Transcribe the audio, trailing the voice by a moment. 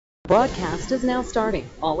Broadcast is now starting.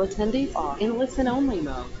 All attendees are in listen-only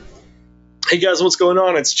mode. Hey guys, what's going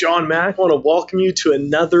on? It's Jon Mac. I want to welcome you to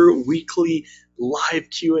another weekly live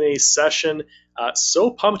Q&A session. So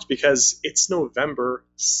pumped because it's November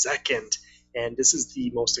 2nd, and this is the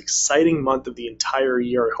most exciting month of the entire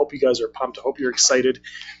year. I hope you guys are pumped. I hope you're excited.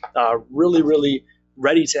 Really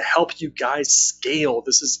ready to help you guys scale.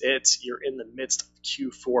 This is it. You're in the midst of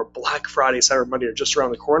Q4. Black Friday, Cyber Monday are just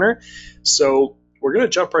around the corner. So we're going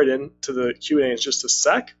to jump right into the Q&A in just a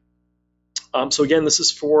sec. So again, this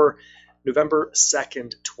is for November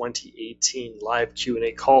 2nd, 2018 live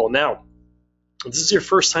Q&A call. Now, if this is your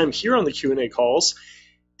first time here on the Q&A calls,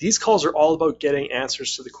 these calls are all about getting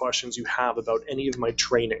answers to the questions you have about any of my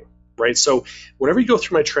training, right? So whenever you go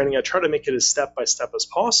through my training, I try to make it as step-by-step as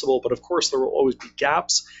possible, but of course there will always be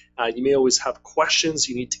gaps. You may always have questions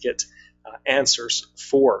you need to get answers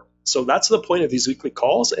for. So that's the point of these weekly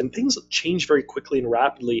calls, and things change very quickly and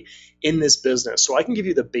rapidly in this business. So I can give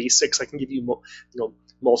you the basics, I can give you,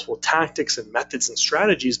 multiple tactics and methods and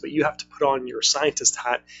strategies, but you have to put on your scientist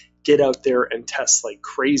hat, get out there and test like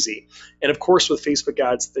crazy. And of course, with Facebook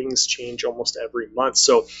ads, things change almost every month.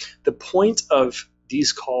 So the point of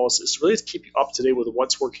these calls is really to keep you up to date with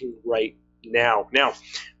what's working right now. Now,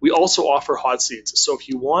 we also offer hot seats. So if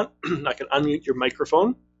you want, I can unmute your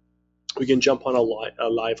microphone. We can jump on a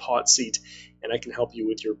live hot seat, and I can help you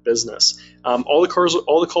with your business. All the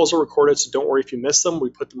calls are recorded, so don't worry if you miss them. We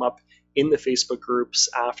put them up in the Facebook groups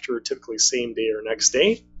after typically same day or next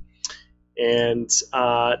day. And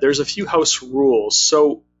there's a few house rules.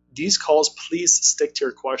 So these calls, please stick to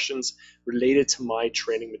your questions related to my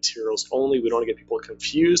training materials only. We don't want to get people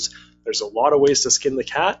confused. There's a lot of ways to skin the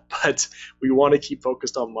cat, but we want to keep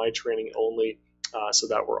focused on my training only. So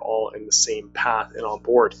that we're all in the same path and on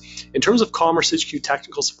board. In terms of CommerceHQ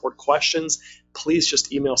technical support questions, please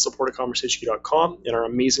just email support@commercehq.com, and our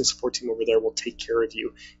amazing support team over there will take care of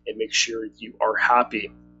you and make sure you are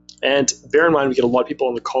happy. And bear in mind, we get a lot of people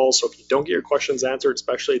on the call, so if you don't get your questions answered,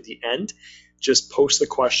 especially at the end, just post the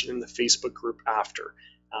question in the Facebook group after.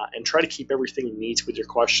 And try to keep everything neat with your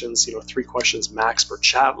questions, 3 questions max per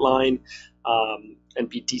chat line, and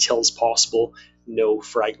be detailed as possible. No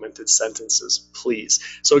fragmented sentences, please.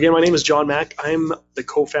 So again, my name is Jon Mac. I'm the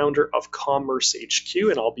co-founder of CommerceHQ,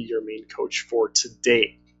 and I'll be your main coach for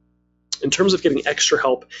today. In terms of getting extra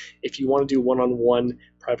help, if you want to do one-on-one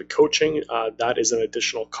private coaching, that is an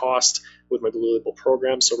additional cost with my Blue Label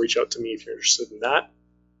program, so reach out to me if you're interested in that.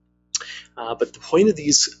 But the point of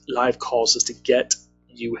these live calls is to get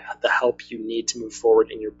you the help you need to move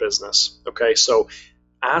forward in your business, okay? So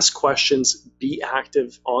ask questions, be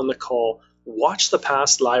active on the call, watch the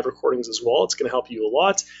past live recordings as well. It's going to help you a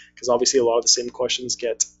lot because obviously a lot of the same questions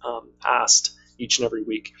get asked each and every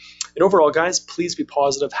week. And overall, guys, please be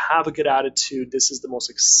positive. Have a good attitude. This is the most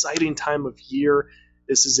exciting time of year.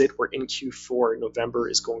 This is it. We're in Q4. November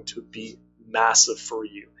is going to be massive for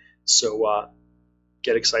you. So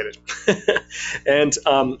get excited. And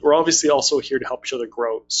we're obviously also here to help each other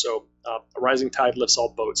grow. So a rising tide lifts all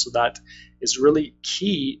boats. So that is really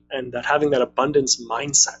key, and that having that abundance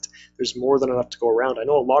mindset. There's more than enough to go around. I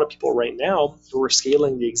know a lot of people right now who are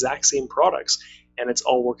scaling the exact same products, and it's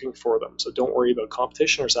all working for them. So don't worry about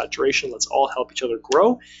competition or saturation. Let's all help each other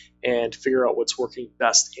grow and figure out what's working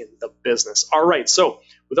best in the business. All right, so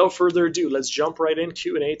without further ado, let's jump right in.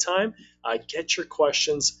 Q&A time. Get your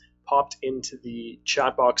questions popped into the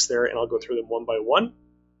chat box there, and I'll go through them one by one.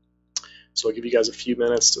 So I'll give you guys a few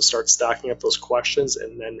minutes to start stacking up those questions,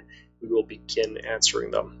 and then we will begin answering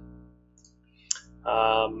them.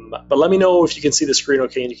 But let me know if you can see the screen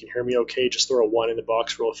okay and you can hear me okay. Just throw a 1 in the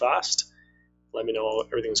box real fast. Let me know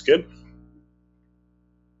everything's good.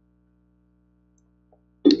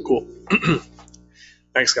 Cool.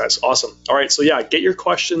 Thanks, guys. Awesome. All right, so yeah, get your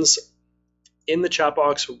questions in the chat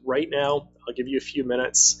box right now. I'll give you a few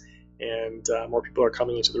minutes, and more people are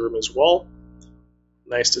coming into the room as well.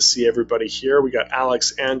 Nice to see everybody here. We got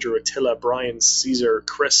Alex, Andrew, Attila, Brian, Caesar,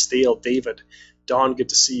 Chris, Dale, David, Don, good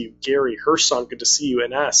to see you. Gary, Herson, good to see you.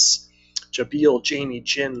 Ines, Jabil, Jamie,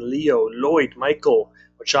 Jen, Leo, Lloyd, Michael,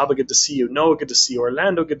 Ochaba, good to see you. Noah, good to see you.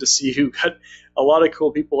 Orlando, good to see you. Got a lot of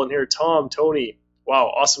cool people in here. Tom, Tony. Wow,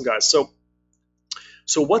 awesome, guys. So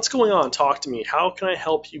what's going on? Talk to me. How can I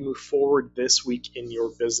help you move forward this week in your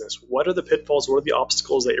business? What are the pitfalls? What are the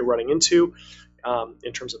obstacles that you're running into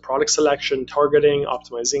in terms of product selection, targeting,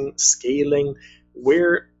 optimizing, scaling?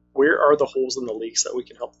 Where are the holes and the leaks that we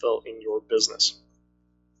can help fill in your business?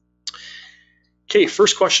 Okay,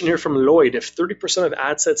 first question here from Lloyd. If 30% of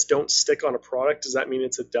ad sets don't stick on a product, does that mean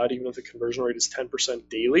it's a dud even if the conversion rate is 10%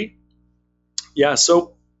 daily? Yeah,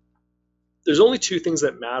 so there's only 2 things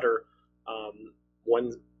that matter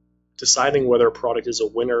when deciding whether a product is a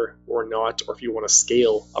winner or not, or if you want to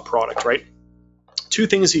scale a product, right? Two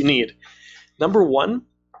things you need. Number one,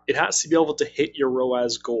 it has to be able to hit your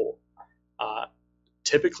ROAS goal.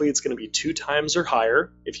 Typically, it's going to be 2 times or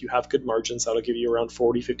higher. If you have good margins, that'll give you around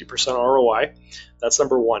 40-50% ROI. That's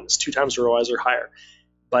number one. It's 2 times ROAS or higher.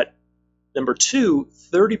 But number two,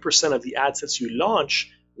 30% of the ad sets you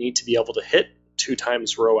launch need to be able to hit 2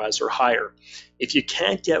 times ROAS or higher. If you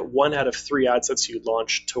can't get 1 out of 3 ad sets you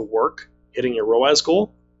launch to work hitting your ROAS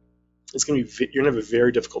goal, you're going to have a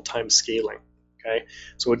very difficult time scaling. Okay,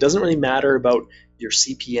 so it doesn't really matter about your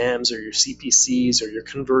CPMs or your CPCs or your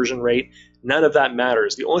conversion rate. None of that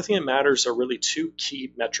matters. The only thing that matters are really 2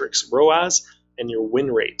 key metrics: ROAS and your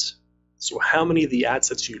win rate. So how many of the ad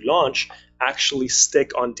sets you launch actually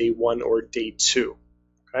stick on day 1 or day 2?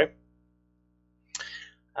 Okay.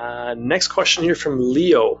 Next question here from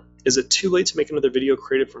Leo. Is it too late to make another video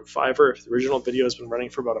created from Fiverr if the original video has been running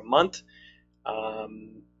for about a month?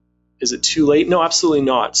 Is it too late? No, absolutely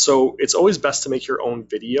not. So it's always best to make your own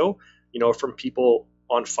video, from people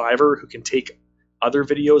on Fiverr who can take other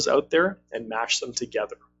videos out there and mash them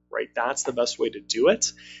together, right? That's the best way to do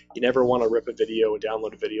it. You never want to rip a video,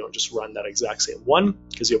 download a video, and just run that exact same one,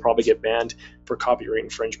 because you'll probably get banned for copyright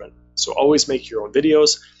infringement. So always make your own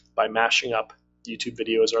videos by mashing up YouTube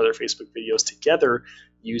videos or other Facebook videos together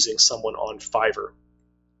using someone on Fiverr.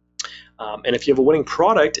 And if you have a winning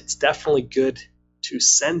product, it's definitely good to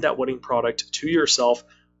send that winning product to yourself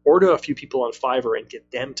or to a few people on Fiverr and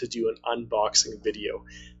get them to do an unboxing video.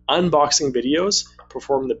 Unboxing videos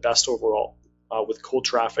perform the best overall with cold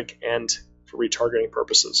traffic and for retargeting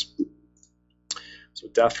purposes. So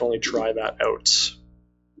definitely try that out.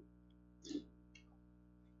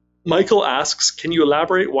 Michael asks, can you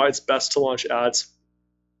elaborate why it's best to launch ads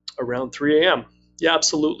around 3 a.m.? Yeah,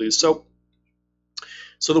 absolutely. So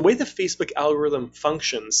the way the Facebook algorithm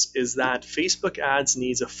functions is that Facebook ads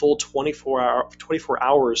needs a full 24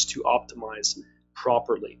 hours to optimize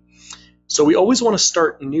properly. So we always want to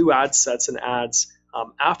start new ad sets and ads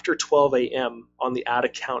after 12 a.m. on the ad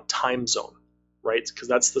account time zone, right? Because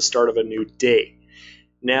that's the start of a new day.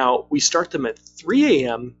 Now, we start them at 3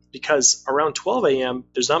 a.m. because around 12 a.m.,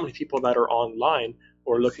 there's not many people that are online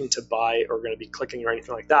or looking to buy or going to be clicking or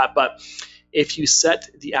anything like that. But if you set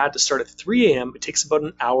the ad to start at 3 a.m., it takes about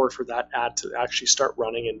an hour for that ad to actually start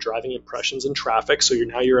running and driving impressions and traffic. So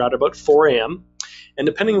you're at about 4 a.m. And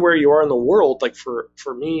depending where you are in the world, like for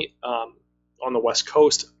me on the West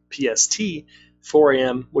Coast, PST, 4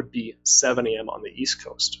 a.m. would be 7 a.m. on the East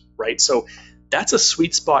Coast, right? So that's a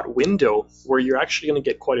sweet spot window where you're actually going to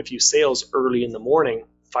get quite a few sales early in the morning,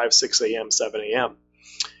 5, 6 a.m., 7 a.m.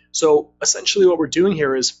 So essentially what we're doing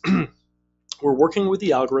here is we're working with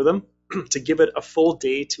the algorithm to give it a full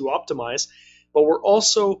day to optimize, but we're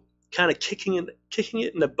also kind of kicking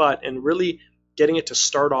it in the butt and really getting it to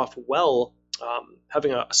start off well,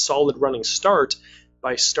 having a solid running start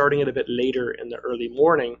by starting it a bit later in the early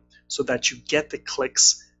morning so that you get the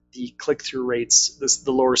clicks, the click-through rates,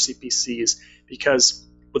 the lower CPCs, because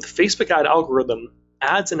with the Facebook ad algorithm,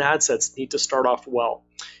 ads and ad sets need to start off well.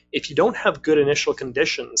 If you don't have good initial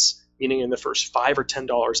conditions, meaning in the first $5 or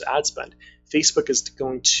 $10 ad spend, Facebook is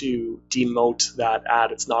going to demote that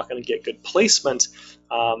ad. It's not going to get good placement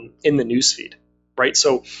in the newsfeed, right?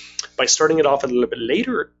 So by starting it off a little bit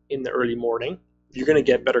later in the early morning, you're going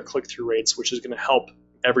to get better click-through rates, which is going to help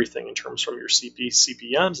everything in terms from your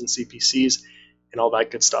CPMs and CPCs and all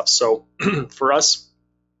that good stuff. So for us,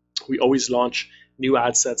 we always launch new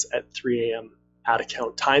ad sets at 3 a.m. ad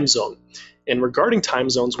account time zone. And regarding time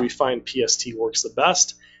zones, we find PST works the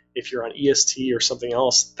best. If you're on EST or something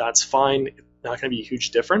else, that's fine. It's not going to be a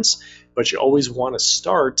huge difference, but you always want to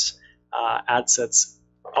start ad sets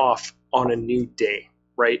off on a new day,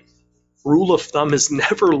 right? Rule of thumb is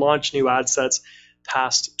never launch new ad sets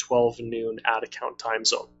past 12 noon ad account time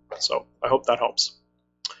zone. So I hope that helps.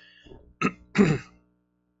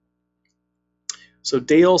 So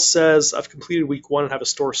Dale says, I've completed week 1 and have a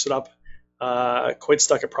store set up. Quite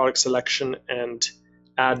stuck at product selection and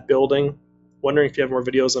ad building. Wondering if you have more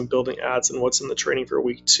videos on building ads and what's in the training for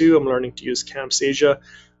week 2. I'm learning to use Camtasia,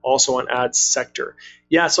 also on ad sector.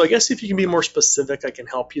 Yeah, so I guess if you can be more specific, I can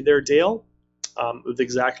help you there, Dale, with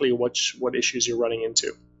exactly what issues you're running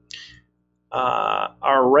into.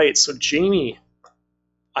 All right, so Jamie,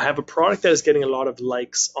 I have a product that is getting a lot of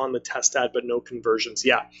likes on the test ad, but no conversions.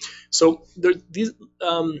 Yeah, so these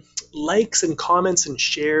likes and comments and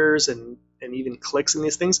shares and even clicks and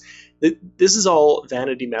these things, this is all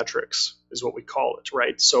vanity metrics is what we call it,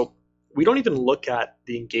 right? So we don't even look at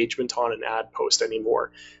the engagement on an ad post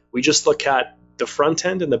anymore. We just look at the front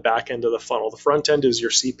end and the back end of the funnel. The front end is your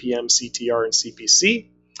CPM, CTR, and CPC.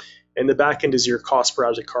 And the back end is your cost per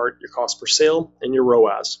add to cart, your cost per sale, and your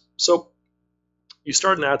ROAS. So you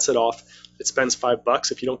start an ad set off, it spends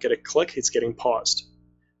 $5. If you don't get a click, it's getting paused.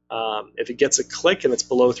 If it gets a click and it's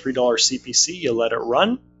below $3 CPC, you let it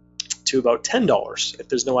run to about $10. If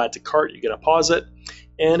there's no add to cart, you're going to pause it.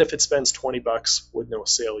 And if it spends $20 with no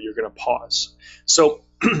sale, you're going to pause. So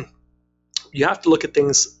you have to look at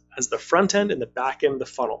things as the front end and the back end of the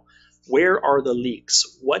funnel. Where are the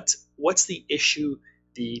leaks? What's the issue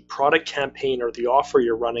the product campaign or the offer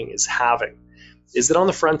you're running is having? Is it on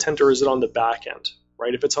the front end or is it on the back end?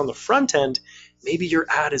 Right? If it's on the front end, maybe your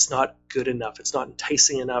ad is not good enough. It's not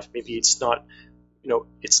enticing enough. Maybe it's not,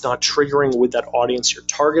 it's not triggering with that audience you're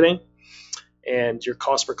targeting, and your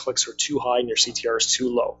cost per clicks are too high and your CTR is too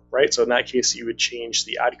low, right? So in that case, you would change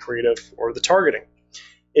the ad creative or the targeting.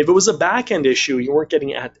 If it was a back end issue, you weren't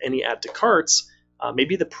getting any add to carts,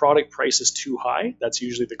 maybe the product price is too high. That's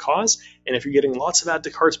usually the cause. And if you're getting lots of add to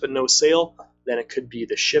carts but no sale, then it could be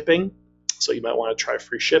the shipping. So you might want to try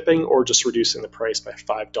free shipping or just reducing the price by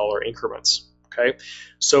 $5 increments. Okay,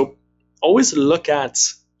 so always look at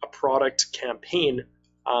a product campaign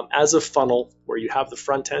as a funnel where you have the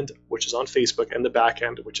front end, which is on Facebook, and the back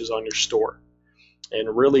end, which is on your store.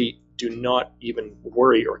 And really do not even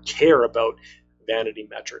worry or care about vanity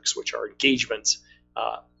metrics, which are engagement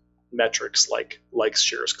metrics like likes,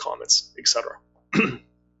 shares, comments, etc.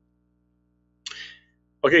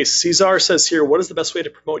 Okay, Cesar says here, what is the best way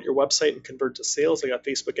to promote your website and convert to sales? I got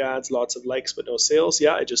Facebook ads, lots of likes, but no sales.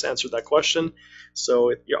 Yeah, I just answered that question.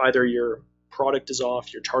 So either your product is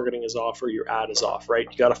off, your targeting is off, or your ad is off, right?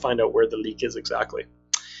 You got to find out where the leak is exactly.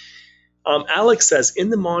 Alex says,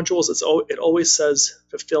 in the modules, it always says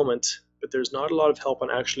fulfillment, but there's not a lot of help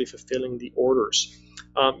on actually fulfilling the orders.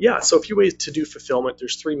 Yeah, so a few ways to do fulfillment.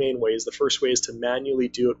 There's three main ways. The first way is to manually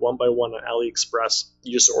do it one by one on AliExpress.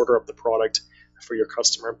 You just order up the product for your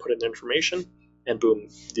customer and put in information, and boom,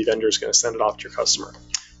 the vendor is going to send it off to your customer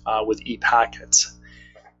with e-packet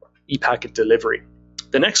delivery.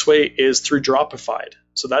 The next way is through Dropified.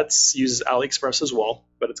 So that uses AliExpress as well,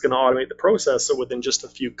 but it's going to automate the process. So within just a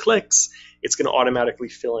few clicks, it's going to automatically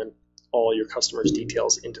fill in all your customers'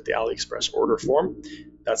 details into the AliExpress order form.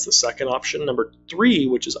 That's the second option. Number three,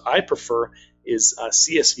 which is I prefer, is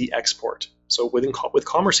CSV export. So with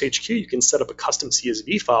CommerceHQ, you can set up a custom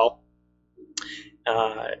CSV file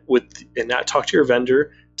and that talk to your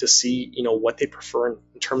vendor to see what they prefer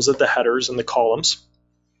in terms of the headers and the columns.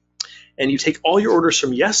 And you take all your orders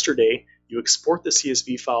from yesterday, you export the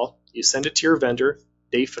CSV file, you send it to your vendor,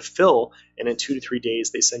 they fulfill, and in 2 to 3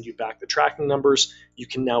 days, they send you back the tracking numbers. You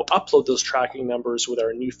can now upload those tracking numbers with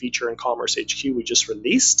our new feature in CommerceHQ we just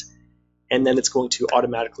released, and then it's going to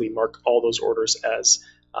automatically mark all those orders as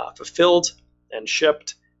fulfilled and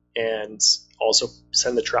shipped, and also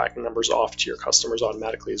send the tracking numbers off to your customers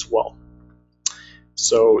automatically as well.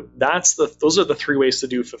 So those are the three ways to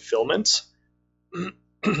do fulfillment.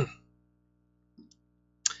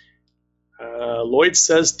 Lloyd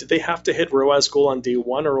says, did they have to hit ROAS goal on day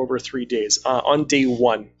one or over 3 days? On day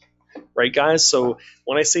one, right, guys? So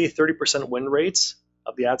when I say 30% win rates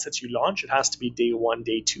of the ad sets you launch, it has to be day one,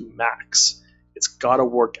 day two max. It's got to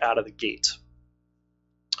work out of the gate.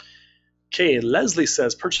 Okay, Leslie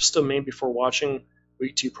says, purchase domain before watching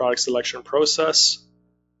week 2 product selection process.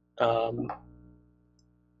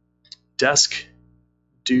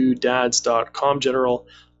 Deskdoodads.com, general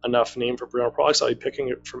enough name for brand products. I'll be picking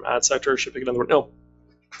it from ad sector, should pick another word. No,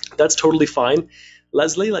 that's totally fine.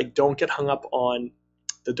 Leslie, don't get hung up on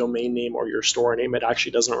the domain name or your store name. It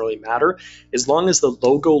actually doesn't really matter. As long as the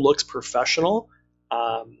logo looks professional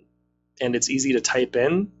and it's easy to type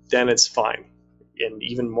in, then it's fine. And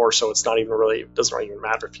even more so, it doesn't even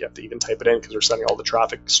matter if you have to even type it in, because we're sending all the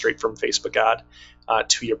traffic straight from Facebook ad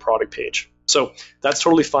to your product page. So that's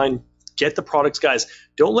totally fine. Get the products, guys.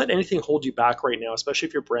 Don't let anything hold you back right now, especially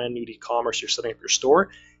if you're brand new to e-commerce, you're setting up your store.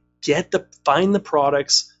 Find the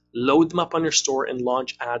products, load them up on your store, and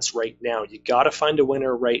launch ads right now. You got to find a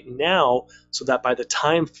winner right now so that by the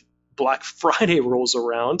time Black Friday rolls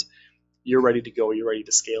around, you're ready to go. You're ready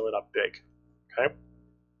to scale it up big. Okay.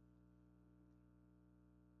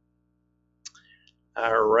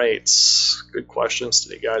 All right. Good questions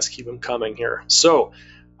today, guys. Keep them coming here. So,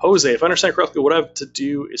 Jose, if I understand correctly, what I have to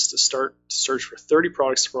do is to start to search for 30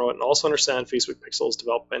 products to promote, and also understand Facebook pixels,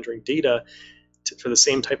 develop entering data for the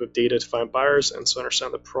same type of data to find buyers, and so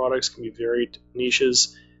understand the products can be varied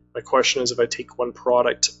niches. My question is, if I take one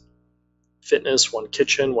product, fitness, one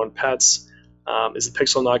kitchen, one pets, is the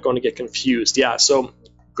pixel not going to get confused? Yeah, so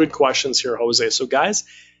good questions here, Jose. So guys,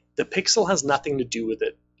 the pixel has nothing to do with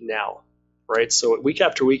it now, right? So week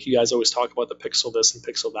after week, you guys always talk about the pixel this and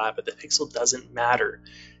pixel that, but the pixel doesn't matter.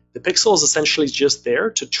 The pixel is essentially just there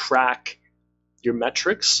to track your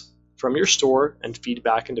metrics from your store and feed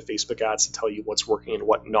back into Facebook ads to tell you what's working and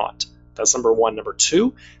what not. That's number one. Number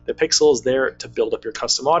two, the pixel is there to build up your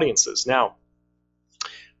custom audiences. Now,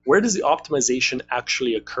 where does the optimization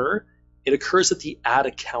actually occur? It occurs at the ad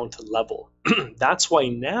account level. That's why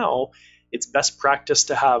now it's best practice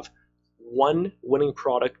to have one winning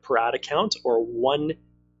product per ad account or one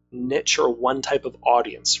niche or one type of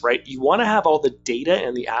audience, right? You want to have all the data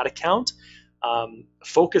in the ad account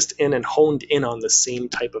focused in and honed in on the same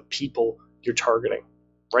type of people you're targeting,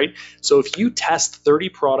 right? So if you test 30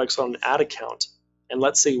 products on an ad account, and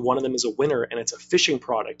let's say one of them is a winner and it's a fishing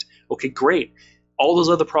product, okay, great. All those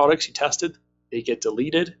other products you tested, they get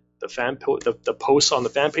deleted. The posts on the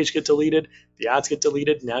fan page get deleted. The ads get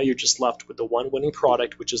deleted. Now you're just left with the one winning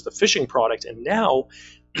product, which is the fishing product. And now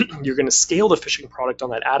you're going to scale the fishing product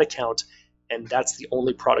on that ad account, and that's the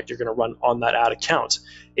only product you're going to run on that ad account.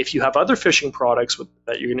 If you have other fishing products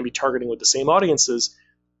that you're going to be targeting with the same audiences,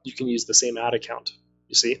 you can use the same ad account,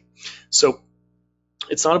 you see? So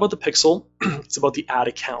it's not about the pixel, it's about the ad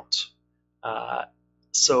account.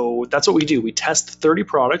 So that's what we do. We test 30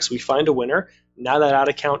 products, we find a winner. Now that ad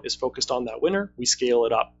account is focused on that winner, we scale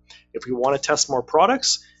it up. If we want to test more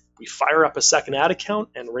products, we fire up a second ad account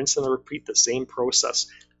and rinse and repeat the same process.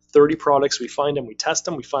 30 products, we find them, we test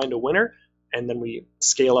them, we find a winner, and then we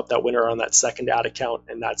scale up that winner on that second ad account,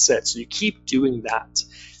 and that's it. So you keep doing that.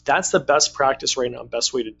 That's the best practice right now,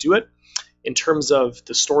 best way to do it. In terms of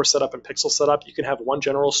the store setup and pixel setup, you can have one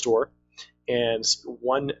general store and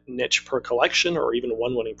one niche per collection, or even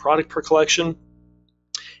one winning product per collection,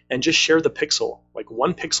 and just share the pixel, like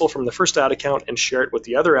one pixel from the first ad account and share it with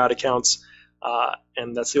the other ad accounts,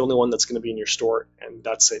 and that's the only one that's going to be in your store, and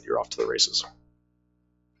that's it. You're off to the races.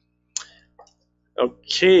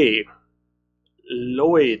 Okay.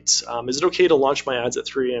 Lloyd, is it okay to launch my ads at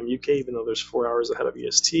 3 a.m. UK, even though there's 4 hours ahead of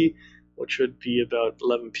EST, which would be about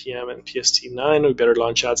 11 p.m. and PST 9? We better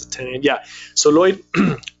launch ads at 10 a.m. Yeah. So Lloyd,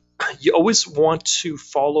 you always want to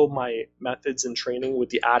follow my methods and training with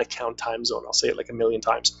the ad account time zone. I'll say it like a million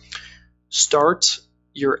times. Start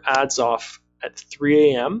your ads off at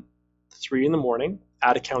 3 a.m., 3 in the morning,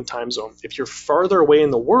 ad account time zone. If you're farther away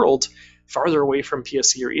in the world, farther away from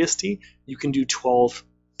PST or EST, you can do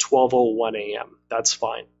 12:01 a.m. That's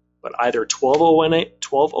fine. But either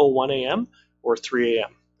 12:01 a.m. or 3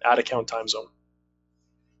 a.m. ad account time zone.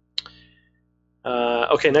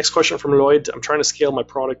 Okay, next question from Lloyd. I'm trying to scale my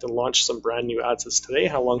product and launch some brand new ad sets today.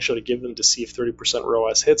 How long should I give them to see if 30%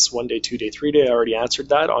 ROAS hits? 1 day, 2 day, 3 day? I already answered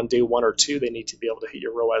that. On day 1 or 2, they need to be able to hit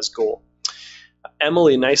your ROAS goal.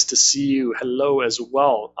 Emily, nice to see you. Hello as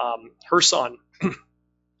well. Herson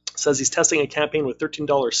says he's testing a campaign with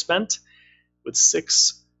 $13 spent with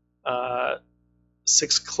six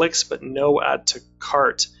clicks but no add to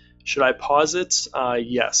cart. Should I pause it?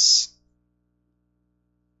 Yes.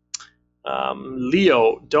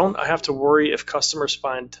 Leo, don't I have to worry if customers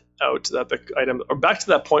find out that the item, or back to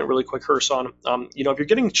that point really quick, Herson, you know, if you're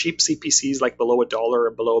getting cheap CPCs like below $1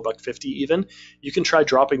 or below $1.50 even, you can try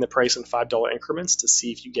dropping the price in $5 increments to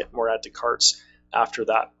see if you get more add to carts after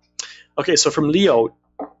that. Okay, so from Leo,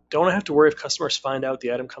 don't I have to worry if customers find out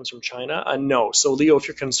the item comes from China? No. So Leo, if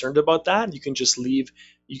you're concerned about that, you can just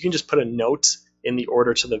put a note in the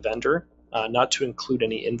order to the vendor, not to include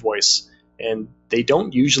any invoice. And they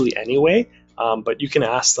don't usually anyway, but you can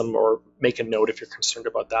ask them or make a note if you're concerned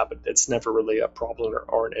about that, but it's never really a problem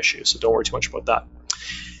or an issue, so don't worry too much about that.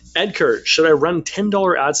 Edgar, should I run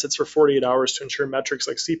 $10 ad sets for 48 hours to ensure metrics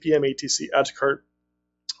like CPM, ATC, add to cart,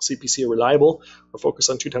 CPC are reliable, or focus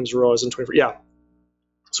on 2 times ROAS and 24? Yeah.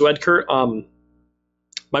 So Edgar,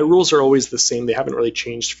 my rules are always the same. They haven't really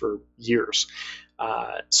changed for years.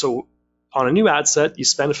 So on a new ad set, you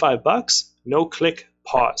spend $5, no click,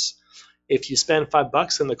 pause. If you spend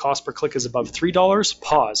 $5 and the cost per click is above $3,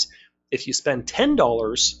 pause. If you spend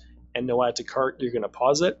 $10 and no add to cart, you're going to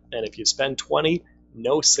pause it. And if you spend $20,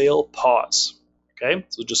 no sale, pause. Okay,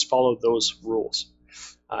 so just follow those rules.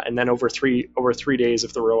 And then over three days,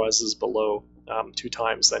 if the ROAS is below 2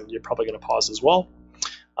 times, then you're probably going to pause as well,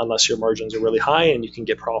 unless your margins are really high and you can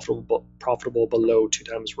get profitable below 2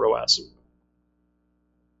 times ROAS.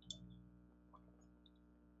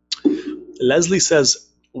 Leslie says,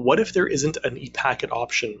 what if there isn't an e-packet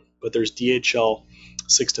option, but there's DHL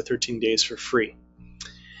 6 to 13 days for free?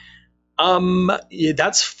 Yeah,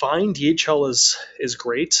 that's fine. DHL is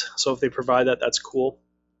great. So if they provide that, that's cool.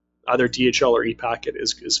 Either DHL or e-packet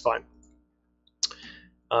is fine.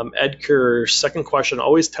 Edgar, second question,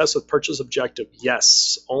 always test with purchase objective.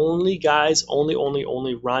 Yes, only guys,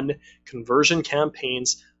 only run conversion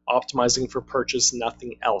campaigns optimizing for purchase,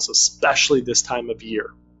 nothing else, especially this time of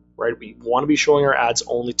year, right? We want to be showing our ads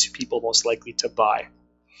only to people most likely to buy.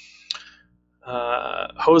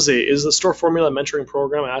 Jose, is the store formula mentoring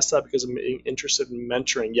program? I asked that because I'm interested in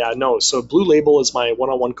mentoring. Yeah, no. So Blue Label is my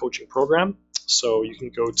one-on-one coaching program. So you can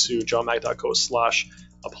go to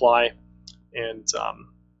jonmac.co/apply and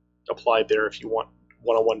apply there if you want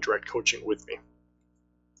one-on-one direct coaching with me.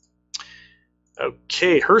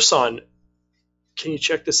 Okay, Herson, can you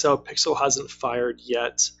check this out? Pixel hasn't fired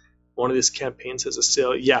yet. One of these campaigns has a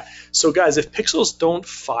sale. Yeah, so guys, if pixels don't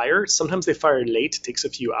fire, sometimes they fire late. It takes a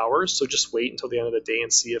few hours, so just wait until the end of the day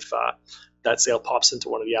and see if that sale pops into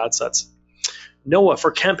one of the ad sets. Noah,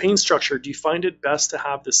 for campaign structure, do you find it best to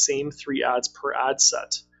have the same 3 ads per ad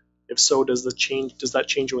set? If so, does that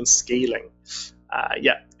change when scaling?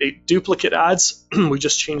 Yeah, duplicate ads, we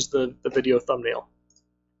just changed the video thumbnail.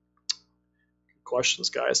 Good questions,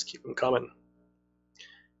 guys, keep them coming.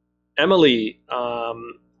 Emily,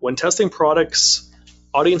 when testing products,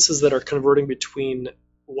 audiences that are converting between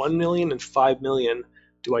 1 million and 5 million,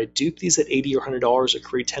 do I dupe these at $80 or $100 or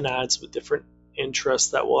create 10 ads with different interests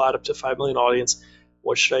that will add up to 5 million audience?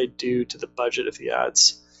 What should I do to the budget of the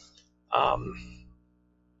ads?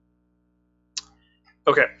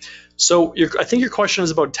 Okay, so I think your question is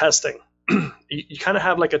about testing. You kind of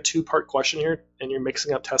have like a 2-part question here, and you're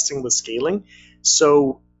mixing up testing with scaling.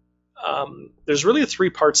 So there's really 3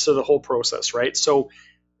 parts to the whole process, right? So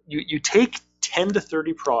you take 10 to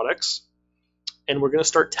 30 products, and we're going to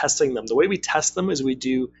start testing them. The way we test them is we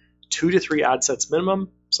do 2 to 3 ad sets minimum.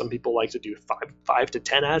 Some people like to do 5 to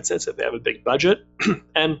 10 ad sets if they have a big budget.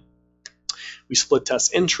 And we split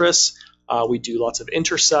test interests. We do lots of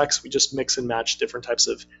intersects. We just mix and match different types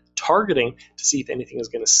of targeting to see if anything is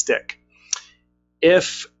going to stick.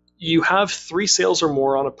 If you have 3 sales or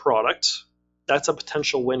more on a product, that's a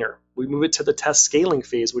potential winner. We move it to the test scaling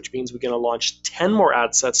phase, which means we're going to launch 10 more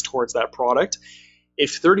ad sets towards that product.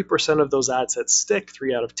 If 30% of those ad sets stick,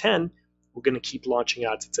 3 out of 10, we're going to keep launching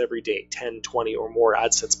ad sets every day, 10, 20 or more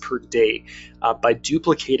ad sets per day, by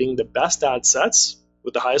duplicating the best ad sets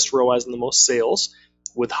with the highest ROAS and the most sales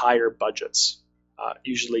with higher budgets,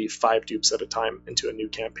 usually 5 dupes at a time into a new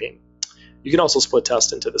campaign. You can also split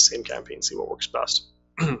test into the same campaign, see what works best.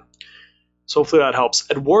 So hopefully that helps.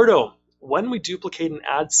 Eduardo, when we duplicate an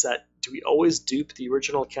ad set, do we always dupe the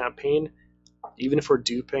original campaign, even if we're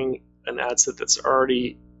duping an ad set that's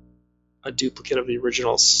already a duplicate of the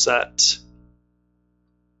original set?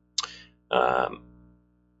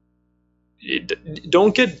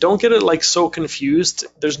 Don't get it like so confused.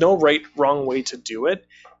 There's no right, wrong way to do it.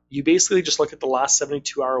 You basically just look at the last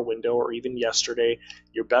 72-hour window, or even yesterday,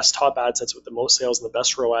 your best top ad sets with the most sales and the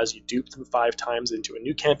best ROAS. You dupe them 5 times into a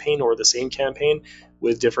new campaign or the same campaign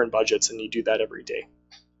with different budgets, and you do that every day.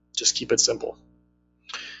 Just keep it simple.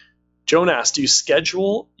 Jonas, do you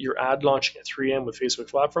schedule your ad launching at 3 a.m. with Facebook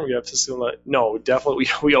platform? You have to still no, definitely.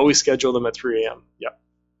 We always schedule them at 3 a.m. Yep.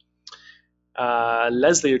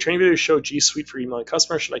 Leslie, your training video showed G Suite for emailing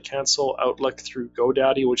customers. Should I cancel Outlook through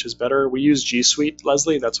GoDaddy, which is better? We use G Suite,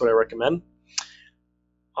 Leslie. That's what I recommend.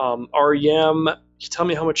 REM, can you tell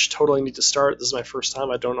me how much total I need to start? This is my first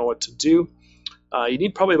time. I don't know what to do. You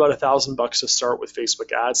need probably about $1,000 to start with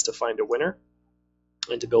Facebook ads to find a winner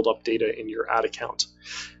and to build up data in your ad account.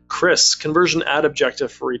 Chris, conversion ad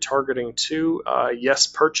objective for retargeting too. Yes,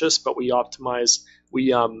 purchase, but we optimize.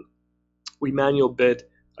 We manual bid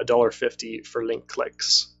 $1.50 for link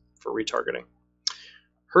clicks for retargeting.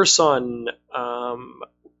 Herson,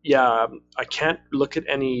 yeah, I can't look at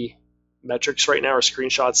any metrics right now or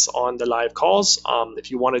screenshots on the live calls. If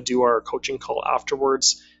you want to do our coaching call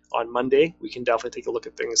afterwards on Monday, we can definitely take a look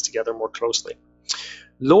at things together more closely.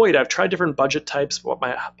 Lloyd, I've tried different budget types, but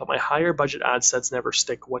my higher budget ad sets never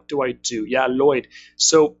stick. What do I do? Yeah, Lloyd.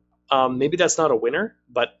 So maybe that's not a winner,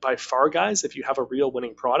 but by far, guys, if you have a real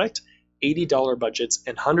winning product, $80 budgets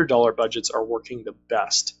and $100 budgets are working the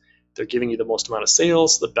best. They're giving you the most amount of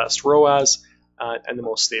sales, the best ROAS, and the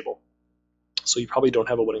most stable. So you probably don't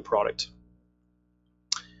have a winning product.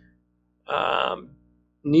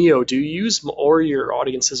 Neo, do you use, or your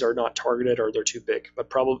audiences are not targeted or they're too big? But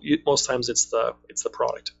probably most times it's the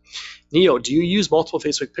product. Neo, do you use multiple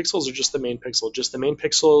Facebook pixels or just the main pixel? Just the main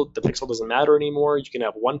pixel. The pixel doesn't matter anymore. You can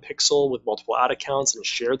have one pixel with multiple ad accounts and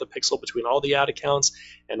share the pixel between all the ad accounts,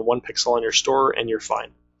 and one pixel on your store, and you're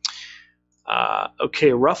fine.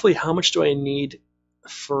 Okay, roughly how much do I need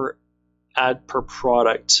for ad per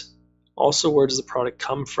product? Also, where does the product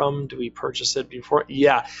come from? Do we purchase it before?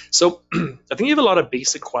 Yeah, so I think you have a lot of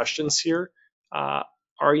basic questions here.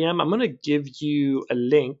 REM, I'm going to give you a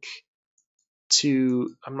link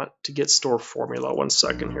to get store formula. 1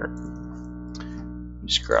 second here.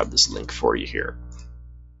 Just grab this link for you here.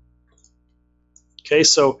 Okay,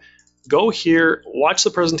 so go here, watch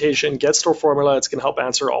the presentation, get store formula. It's going to help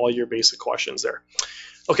answer all your basic questions there.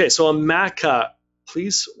 Okay, so on Mac,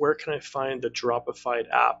 please, where can I find the Dropify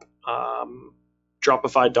app?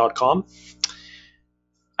 Dropify.com.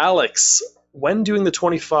 Alex, when doing the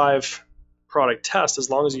 25 product test, as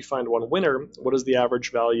long as you find one winner, what is the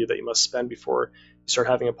average value that you must spend before you start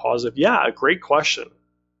having a positive? Yeah, great question.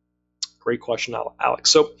 Great question,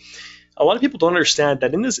 Alex. So a lot of people don't understand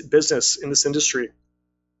that in this business, in this industry,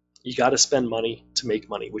 you got to spend money to make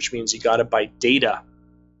money, which means you got to buy data.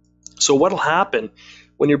 So what'll happen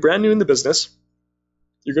when you're brand new in the business,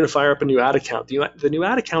 you're going to fire up a new ad account. The new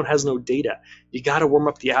ad account has no data. You got to warm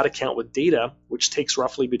up the ad account with data, which takes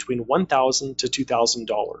roughly between $1,000 to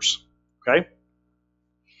 $2,000. Okay.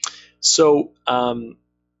 So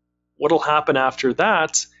what'll happen after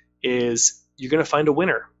that is you're going to find a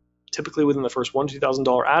winner, typically within the first $1,000 to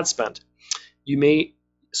 $2,000 ad spend.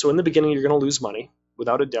 So in the beginning, you're going to lose money.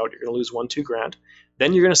 Without a doubt, you're going to lose $1,000 to $2,000.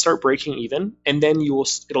 Then you're going to start breaking even, and then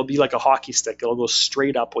it'll be like a hockey stick. It'll go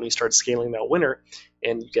straight up when you start scaling that winner,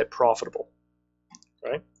 and you get profitable.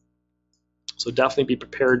 Right? So definitely be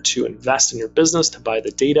prepared to invest in your business, to buy the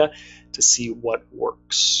data, to see what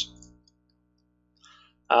works.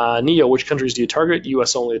 Neo, which countries do you target?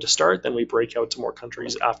 US only to start, then we break out to more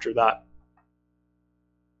countries after that.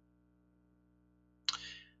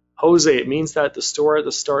 Jose, it means that the store at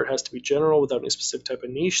the start has to be general without any specific type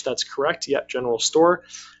of niche. That's correct. Yeah, general store.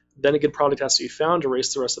 Then a good product has to be found,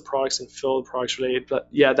 erase the rest of the products and fill the products related. But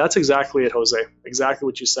yeah, that's exactly it, Jose. Exactly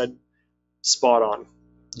what you said. Spot on.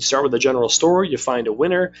 You start with a general store, you find a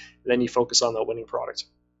winner, and then you focus on that winning product.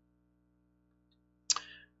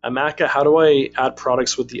 Amaka, how do I add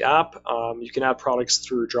products with the app? You can add products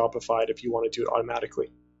through Dropify if you want to do it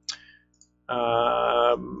automatically.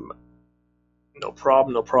 No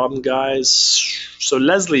problem, guys. So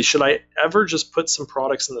Leslie, should I ever just put some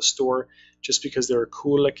products in the store just because they're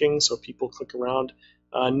cool looking so people click around?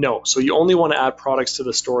 No. So you only want to add products to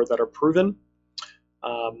the store that are proven,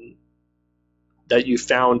 that you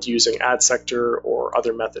found using ad sector or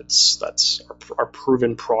other methods. That's our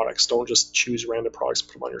proven products. Don't just choose random products and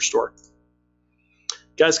put them on your store.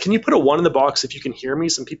 Guys, can you put a 1 in the box if you can hear me?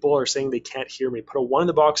 Some people are saying they can't hear me. Put a 1 in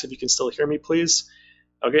the box if you can still hear me, please.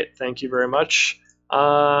 Okay, thank you very much.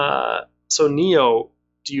 So Neo,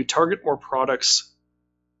 do you target more products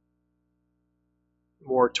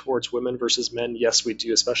more towards women versus men? Yes, we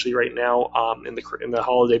do, especially right now in the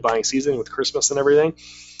holiday buying season with Christmas and everything.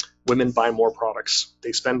 Women buy more products.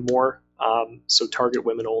 They spend more, so target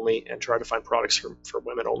women only and try to find products for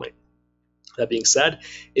women only. That being said,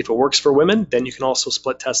 if it works for women, then you can also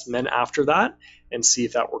split test men after that and see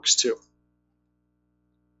if that works too.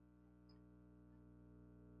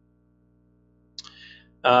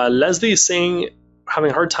 Leslie is saying,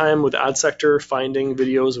 having a hard time with ad sector, finding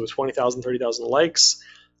videos with 20,000, 30,000 likes.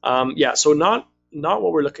 Yeah, so not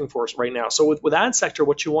what we're looking for right now. So with ad sector,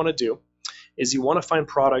 what you want to do is you want to find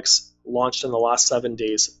products launched in the last 7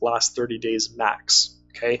 days, last 30 days max,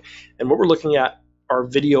 okay? And what we're looking at are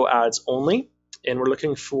video ads only, and we're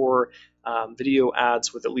looking for video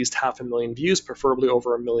ads with at least 500,000 views, preferably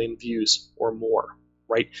over 1 million views or more,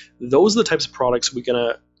 right? Those are the types of products you're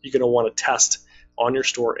gonna want to test on your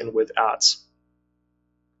store and with ads.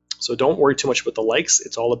 So don't worry too much about the likes.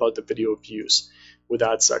 It's all about the video views with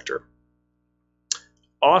ad sector.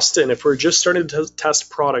 Austin, if we're just starting to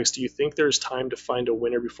test products, do you think there's time to find a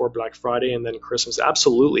winner before Black Friday and then Christmas?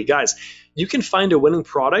 Absolutely, guys. You can find a winning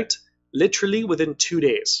product literally within 2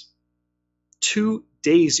 days. 2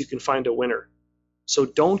 days you can find a winner. So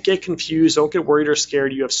don't get confused. Don't get worried or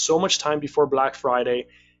scared. You have so much time before Black Friday.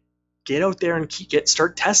 Get out there and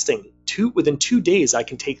start testing. Within 2 days, I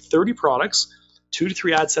can take 30 products, 2 to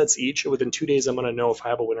 3 ad sets each, and within 2 days, I'm going to know if I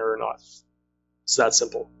have a winner or not. It's that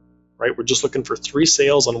simple, right? We're just looking for 3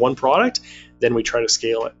 sales on one product, then we try to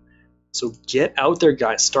scale it. So get out there,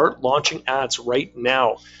 guys. Start launching ads right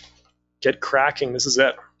now. Get cracking. This is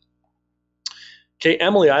it. Okay,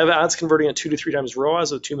 Emily, I have ads converting at 2 to 3 times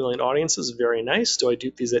ROAS with 2 million audiences. Very nice. Do I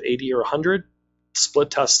dupe these at 80 or 100?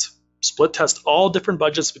 Split test all different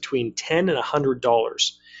budgets between $10 and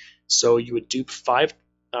 $100. So you would dupe five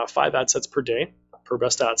ad sets per day per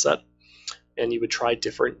best ad set, and you would try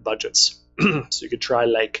different budgets. So you could try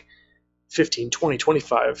like 15, 20,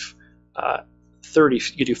 25, 30. You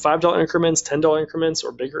could do $5 increments, $10 increments,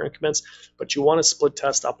 or bigger increments, but you want to split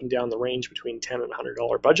test up and down the range between $10 and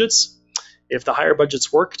 $100 budgets. If the higher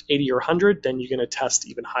budgets worked, 80 or 100, then you're going to test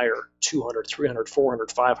even higher, 200, 300,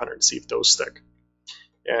 400, 500, and see if those stick.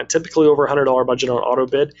 And typically over $100 budget on auto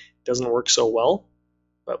bid doesn't work so well,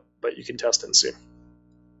 but you can test and see.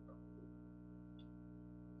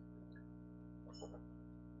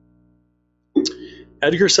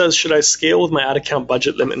 Edgar says, should I scale with my ad account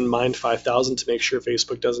budget limit in mind, 5,000, to make sure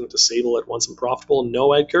Facebook doesn't disable it once I'm profitable?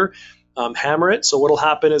 No, Edgar. Hammer it. So what'll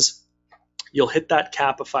happen is you'll hit that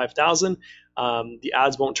cap of 5,000. The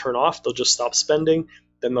ads won't turn off. They'll just stop spending.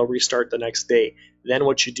 Then they'll restart the next day. Then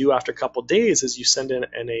what you do after a couple of days is you send in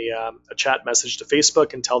a chat message to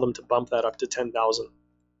Facebook and tell them to bump that up to 10,000.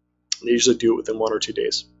 They usually do it within 1 or 2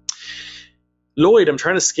 days. Lloyd, I'm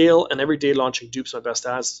trying to scale and every day launching dupes my best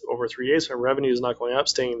ads over 3 days. My revenue is not going up,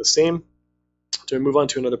 staying the same. Do I move on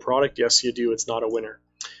to another product? Yes, you do. It's not a winner.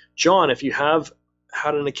 John, if you have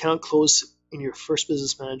had an account close in your first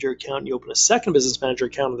business manager account and you open a second business manager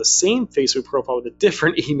account with the same Facebook profile with a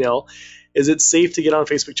different email, is it safe to get on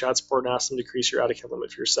Facebook chat support and ask them to decrease your ad account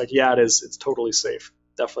limit for your second? Yeah, it is. It's totally safe.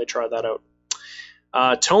 Definitely try that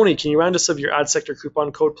out. Tony, can you remind us of your ad sector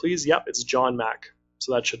coupon code, please? Yep, it's Jon Mac.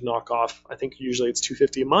 So that should knock off. I think usually it's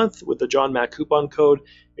 $250 a month. With the Jon Mac coupon code,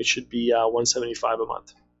 it should be $175 a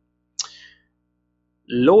month.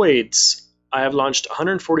 Lloyd's, I have launched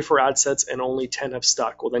 144 ad sets and only 10 have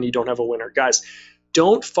stuck. Well, then you don't have a winner. Guys,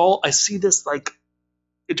 don't fall. I see this, like,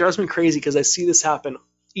 it drives me crazy because I see this happen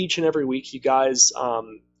each and every week. You guys,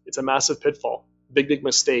 it's a massive pitfall. Big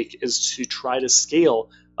mistake is to try to scale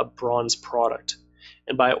a bronze product.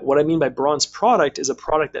 And by what I mean by bronze product is a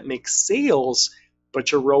product that makes sales, but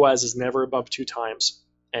your ROAS is never above 2 times,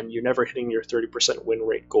 and you're never hitting your 30% win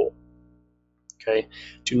rate goal. Okay?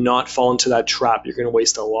 Do not fall into that trap. You're going to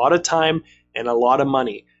waste a lot of time and a lot of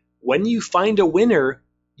money. When you find a winner,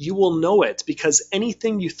 you will know it, because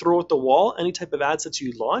anything you throw at the wall, any type of ad sets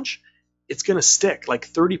you launch, it's going to stick. Like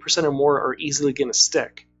 30% or more are easily going to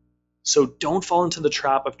stick. So don't fall into the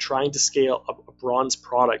trap of trying to scale a bronze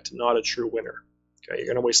product, not a true winner. Okay?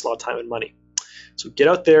 You're going to waste a lot of time and money. So get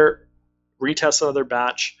out there, retest another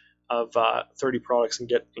batch of 30 products and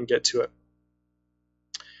get to it.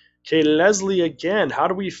 Okay, Leslie again. How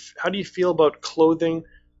do you feel about clothing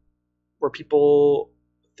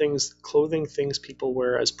things people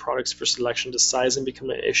wear as products for selection? Does sizing become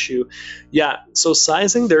an issue? Yeah, so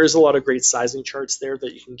sizing, there is a lot of great sizing charts there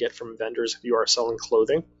that you can get from vendors if you are selling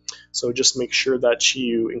clothing. So just make sure that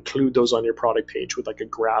you include those on your product page with like a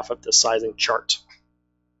graph of the sizing chart.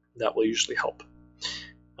 That will usually help.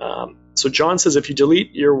 So John says, if you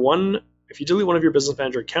delete one of your business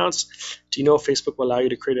manager accounts, do you know if Facebook will allow you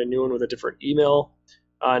to create a new one with a different email?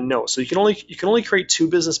 No. So you can only create 2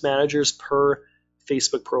 business managers per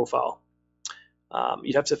Facebook profile.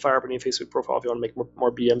 You'd have to fire up a new Facebook profile if you want to make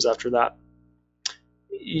more BMs after that.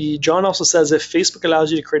 John also says, if Facebook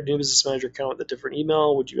allows you to create a new business manager account with a different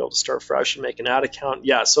email, would you be able to start fresh and make an ad account?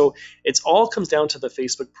 Yeah. So it all comes down to the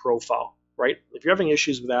Facebook profile. Right? If you're having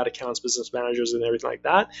issues with ad accounts, business managers, and everything like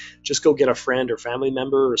that, just go get a friend or family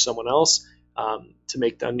member or someone else to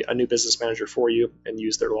make a new business manager for you and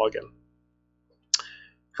use their login.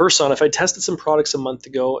 Herson, if I tested some products a month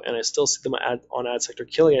ago and I still see them on ad sector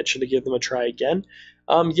killing it, should I give them a try again?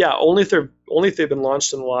 Yeah, only if they've been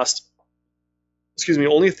launched in the last.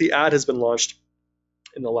 Only if the ad has been launched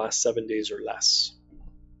in the last 7 days or less.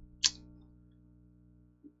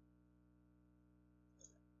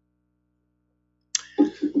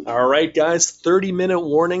 All right, guys, 30-minute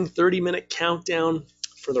warning, 30-minute countdown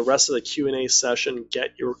for the rest of the Q&A session.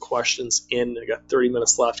 Get your questions in. I got 30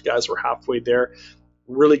 minutes left, guys. We're halfway there.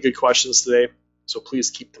 Really good questions today, so please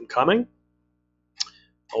keep them coming.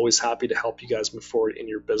 Always happy to help you guys move forward in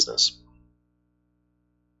your business.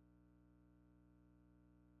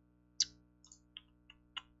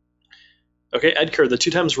 Okay, Edgar, the 2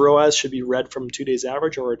 times ROAS should be read from 2 days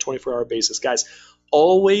average or a 24-hour basis. Guys,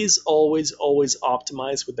 always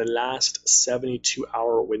optimize with the last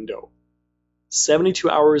 72-hour window. 72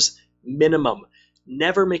 hours minimum.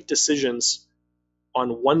 Never make decisions on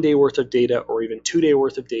 1 day worth of data or even 2 day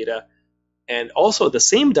worth of data. And also at the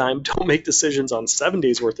same time, don't make decisions on 7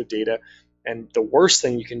 days worth of data. And the worst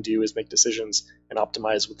thing you can do is make decisions and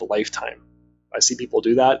optimize with the lifetime. I see people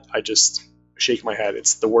do that. I just shake my head.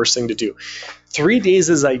 It's the worst thing to do. 3 days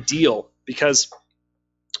is ideal because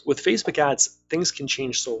with Facebook ads, things can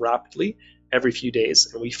change so rapidly every few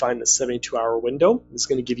days. And we find the 72-hour window is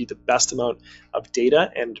going to give you the best amount of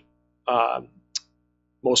data and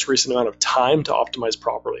most recent amount of time to optimize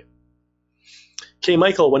properly. Okay,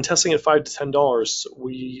 Michael, when testing at $5 to $10,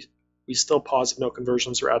 we still pause if no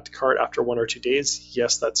conversions are add to cart after 1 or 2 days.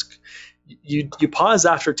 Yes, that's you pause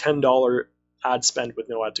after $10 ad spend with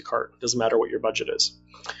no add to cart. Doesn't matter what your budget is.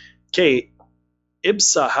 Okay,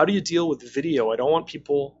 IBSA, how do you deal with video? I don't want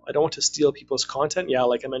to steal people's content. Yeah,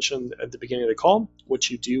 like I mentioned at the beginning of the call, what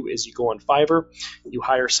you do is you go on Fiverr, you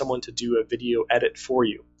hire someone to do a video edit for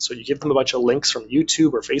you. So you give them a bunch of links from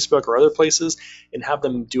YouTube or Facebook or other places and have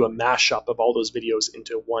them do a mashup of all those videos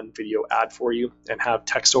into one video ad for you and have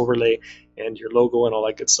text overlay and your logo and all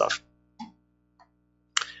that good stuff.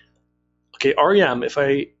 Okay, REM, if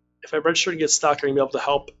I register to get stuck, are you able to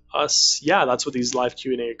help us? Yeah, that's what these live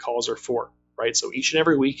Q&A calls are for. Right? So each and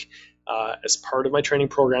every week, as part of my training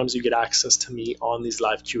programs, you get access to me on these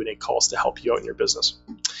live Q&A calls to help you out in your business.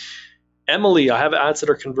 Emily, I have ads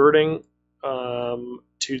that are converting 2-3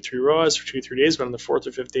 ROAS for 2-3 days, but on the 4th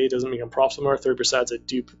or 5th day, it doesn't become profitable. 30% ads that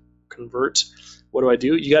do convert. What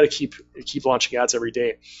do? You got to keep launching ads every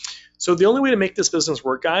day. So the only way to make this business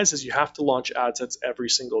work, guys, is you have to launch ad sets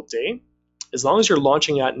every single day. As long as you're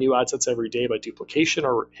launching new ad sets every day by duplication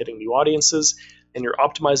or hitting new audiences, and you're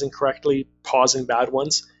optimizing correctly, pausing bad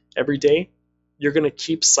ones every day, you're going to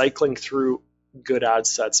keep cycling through good ad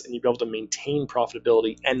sets and you'll be able to maintain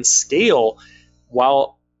profitability and scale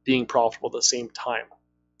while being profitable at the same time.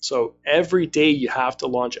 So every day you have to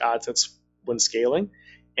launch ad sets when scaling,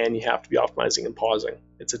 and you have to be optimizing and pausing.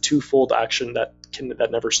 It's a twofold action that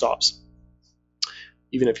never stops.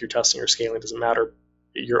 Even if you're testing or scaling, it doesn't matter.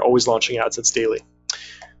 You're always launching ad sets daily.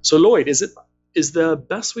 So Lloyd, is the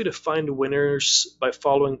best way to find winners by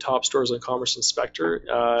following top stores on Commerce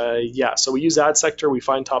Inspector? Yeah, so we use Ad Sector, we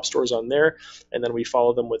find top stores on there, and then we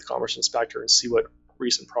follow them with Commerce Inspector and see what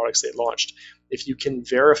recent products they launched. If you can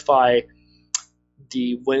verify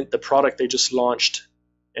the product they just launched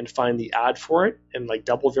and find the ad for it and like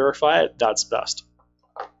double verify it, that's best.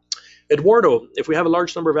 Eduardo, if we have a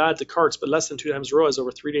large number of add to carts but less than 2 times ROAS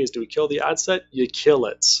over 3 days, do we kill the ad set? You kill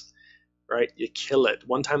it. Right? You kill it.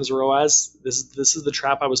 1 times ROAS, this is the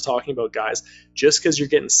trap I was talking about, guys. Just because you're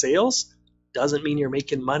getting sales doesn't mean you're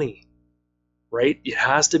making money, right? It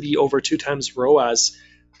has to be over 2 times ROAS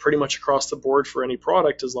pretty much across the board for any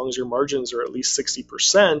product, as long as your margins are at least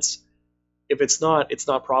 60%. If it's not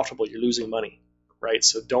profitable. You're losing money, right?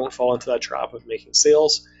 So don't fall into that trap of making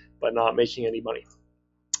sales but not making any money.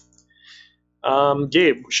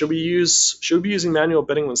 Gabe, should we be using manual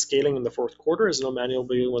bidding when scaling in the 4th quarter, as no manual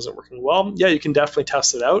bidding wasn't working well? Yeah, you can definitely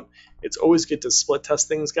test it out. It's always good to split test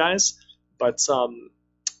things, guys. But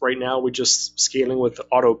right now we're just scaling with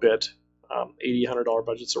auto bid. $80, $100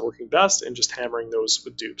 budgets are working best, and just hammering those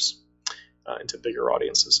with dupes into bigger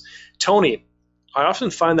audiences. Tony, I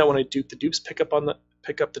often find that when I dupe, the dupes pick up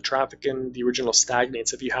the traffic and the original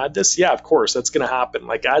stagnates. Have you had this? Yeah, of course, that's going to happen.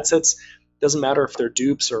 Like ad sets, doesn't matter if they're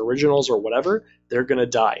dupes or originals or whatever, they're going to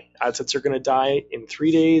die. Ad sets are going to die in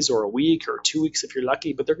 3 days or a week or 2 weeks if you're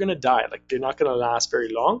lucky, but they're going to die. Like they're not going to last very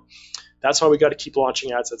long. That's why we got to keep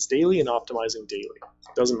launching ad sets daily and optimizing daily.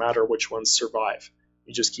 It doesn't matter which ones survive.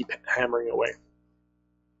 You just keep hammering away.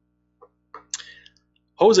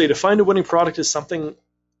 Jose, to find a winning product is something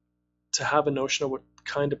to have a notion of what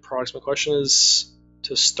kind of products. My question is,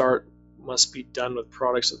 to start must be done with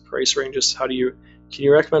products with price ranges. Can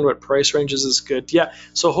you recommend what price ranges is good? Yeah,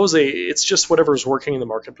 so Jose, it's just whatever is working in the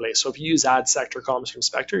marketplace. So if you use Ad Sector, Commerce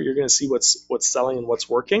Inspector, you're going to see what's selling and what's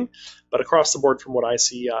working. But across the board, from what I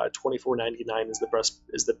see, $24.99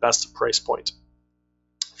 is the best price point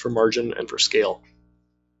for margin and for scale.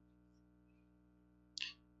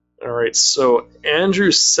 All right, so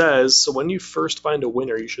Andrew says, so when you first find a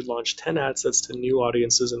winner, you should launch 10 ad sets to new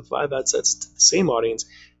audiences and 5 ad sets to the same audience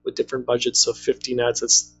with different budgets, so 15 ad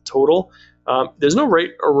sets total. There's no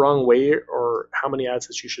right or wrong way or how many ad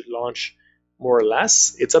sets you should launch, more or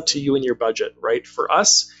less. It's up to you and your budget, right? For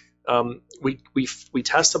us, we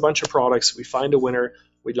test a bunch of products, we find a winner,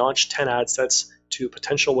 we launch 10 ad sets to a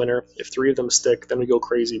potential winner. If 3 of them stick, then we go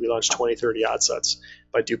crazy. We launch 20, 30 ad sets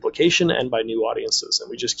by duplication and by new audiences, and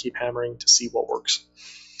we just keep hammering to see what works.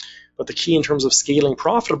 But the key in terms of scaling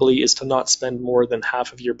profitably is to not spend more than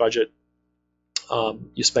half of your budget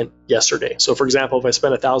you spent yesterday. So for example, if I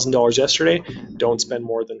spent $1,000 yesterday, don't spend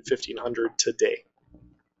more than $1,500 today.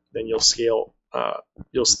 Then you'll scale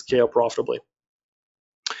profitably.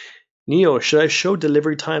 Neo, should I show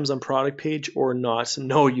delivery times on product page or not?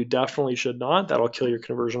 No, you definitely should not. That'll kill your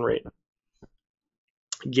conversion rate.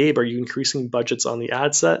 Gabe, are you increasing budgets on the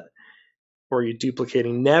ad set, or are you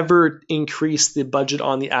duplicating? Never increase the budget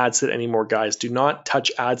on the ad set anymore, guys. Do not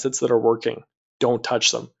touch ad sets that are working. Don't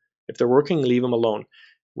touch them. If they're working, leave them alone.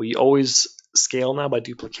 We always scale now by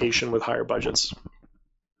duplication with higher budgets.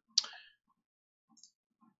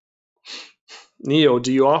 Neo,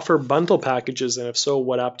 do you offer bundle packages? And if so,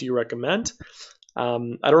 what app do you recommend?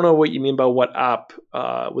 I don't know what you mean by what app.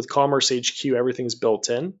 With CommerceHQ, everything's built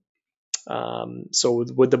in. So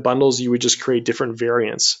with the bundles, you would just create different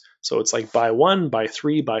variants. So it's like buy 1, buy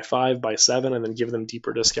 3, buy 5, buy 7, and then give them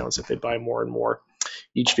deeper discounts if they buy more and more.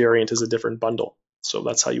 Each variant is a different bundle. So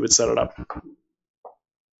that's how you would set it up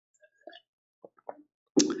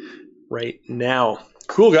right now.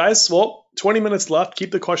 Cool, guys. Well, 20 minutes left.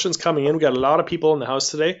 Keep the questions coming in. We got a lot of people in the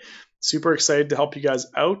house today. Super excited to help you guys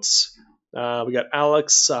out. We got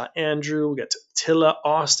Alex, Andrew, we got Tilla,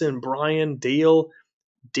 Austin, Brian, Dale,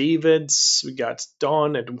 Davids, we got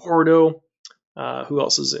Don, Eduardo. Who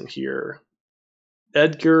else is in here?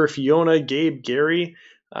 Edgar, Fiona, Gabe, Gary,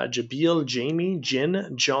 Jabil, Jamie,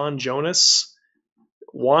 Jin, John, Jonas,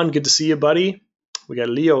 Juan, good to see you, buddy. We got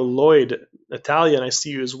Leo, Lloyd, Natalia, nice to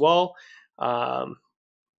see you as well.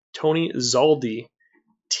 Tony, Zaldi,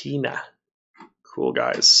 Tina. Cool,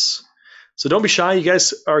 guys. So don't be shy. You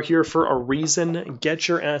guys are here for a reason. Get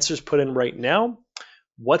your answers put in right now.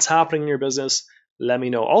 What's happening in your business? Let me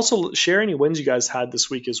know. Also, share any wins you guys had this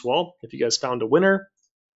week as well. If you guys found a winner,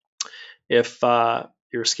 if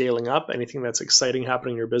you're scaling up, anything that's exciting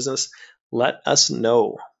happening in your business, let us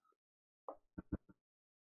know.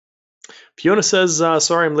 Fiona says,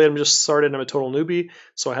 sorry, I'm late. I'm just started. I'm a total newbie.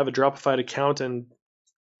 So I have a Dropify account. And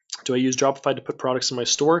do I use Dropify to put products in my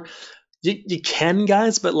store? You can,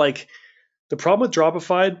 guys, but like the problem with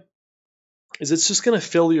Dropify is it's just going to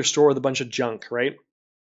fill your store with a bunch of junk, right?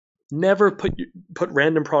 Never put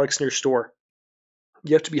random products in your store.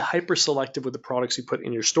 You have to be hyper selective with the products you put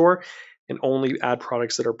in your store and only add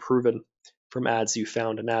products that are proven from ads you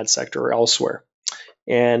found in ad sector or elsewhere.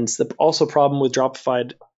 And the also problem with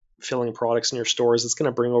Dropify filling products in your store is it's going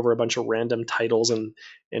to bring over a bunch of random titles and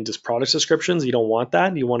just product descriptions. You don't want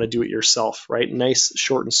that. You want to do it yourself, right? Nice,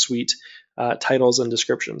 short and sweet titles and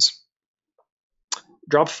descriptions.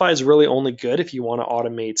 Dropify is really only good if you want to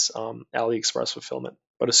automate AliExpress fulfillment.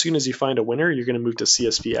 But as soon as you find a winner, you're going to move to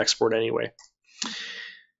CSV export anyway.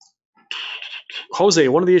 Jose,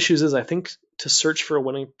 one of the issues is I think to search for a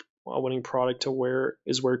winning product to where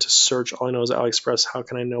to search. All I know is AliExpress. How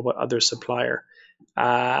can I know about other supplier?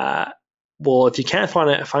 Well, if you can't find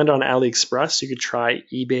it on AliExpress, you could try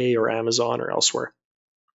eBay or Amazon or elsewhere.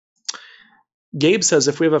 Gabe says,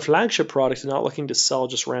 if we have a flagship product and not looking to sell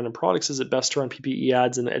just random products, is it best to run PPE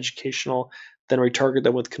ads and educational, then retarget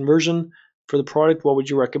them with conversion for the product? What would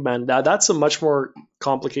you recommend? Now, that's a much more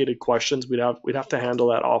complicated questions. We'd have to handle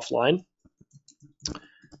that offline.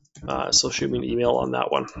 So shoot me an email on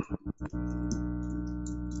that one.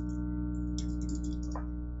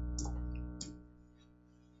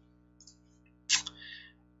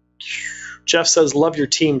 Jeff says, love your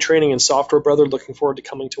team training and software, brother. Looking forward to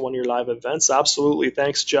coming to one of your live events. Absolutely.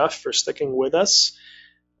 Thanks, Jeff, for sticking with us.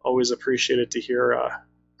 Always appreciate it to hear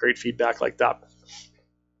great feedback like that.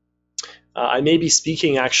 I may be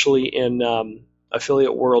speaking actually in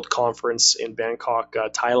Affiliate World Conference in Bangkok,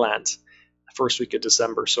 Thailand, first week of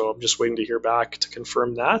December. So I'm just waiting to hear back to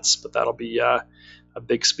confirm that, but that'll be a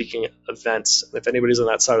big speaking event. And if anybody's on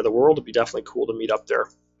that side of the world, it'd be definitely cool to meet up there.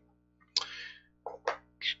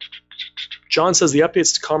 John says the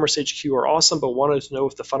updates to CommerceHQ are awesome, but wanted to know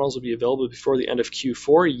if the funnels will be available before the end of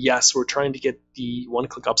Q4. Yes, we're trying to get the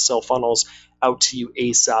one-click upsell funnels out to you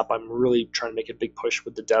ASAP. I'm really trying to make a big push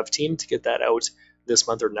with the dev team to get that out this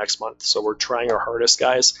month or next month. So we're trying our hardest,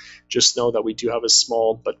 guys. Just know that we do have a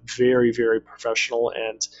small but very, very professional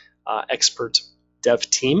and expert dev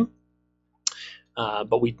team.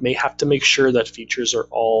 But we may have to make sure that features are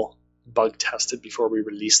all bug tested before we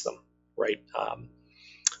release them, right?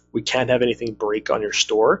 We can't have anything break on your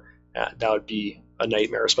store. That would be a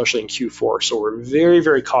nightmare, especially in Q4. So we're very,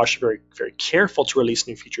 very cautious, very, very careful to release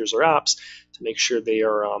new features or apps to make sure they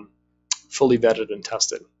are fully vetted and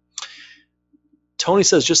tested. Tony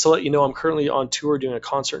says, just to let you know, I'm currently on tour doing a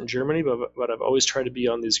concert in Germany, but I've always tried to be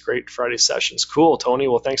on these great Friday sessions. Cool, Tony.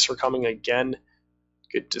 Well, thanks for coming again.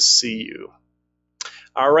 Good to see you.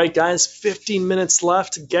 All right, guys, 15 minutes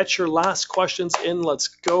left. Get your last questions in. Let's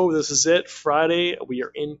go. This is it. Friday. We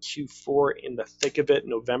are in Q4 in the thick of it.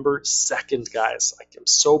 November 2nd, guys. I am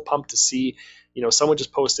so pumped to see, someone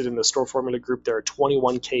just posted in the Store Formula group there are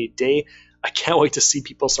 21K a day. I can't wait to see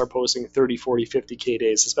people start posting 30, 40, 50K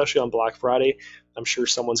days, especially on Black Friday. I'm sure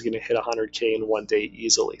someone's going to hit 100K in one day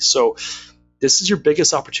easily. So this is your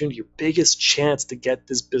biggest opportunity, your biggest chance to get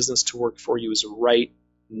this business to work for you is right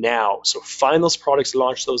now. So find those products,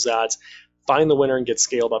 launch those ads, find the winner and get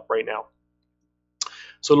scaled up right now.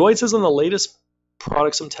 So Lloyd says on the latest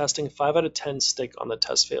products I'm testing, 5 out of 10 stick on the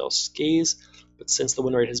test fail scase, but since the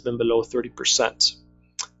win rate has been below 30%.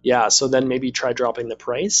 Yeah, so then maybe try dropping the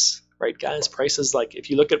price, right guys? Price is like, if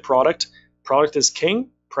you look at product, product is king,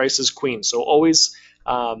 price is queen. So always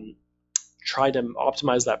try to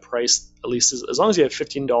optimize that price, at least as long as you have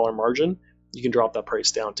 $15 margin, you can drop that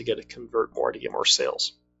price down to get it convert more, to get more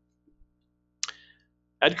sales.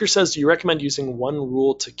 Edgar says, do you recommend using one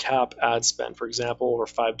rule to cap ad spend, for example, over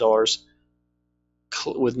 $5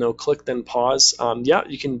 with no click then pause? Yeah,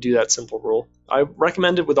 you can do that simple rule. I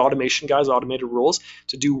recommend it with automation, guys, automated rules,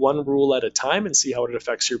 to do one rule at a time and see how it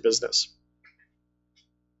affects your business.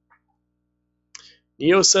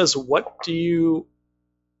 Neo says, what do you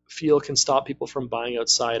feel can stop people from buying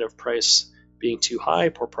outside of price being too high,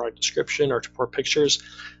 poor product description, or poor pictures?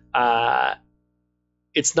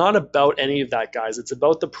 It's not about any of that, guys. It's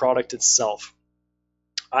about the product itself.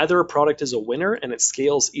 Either a product is a winner and it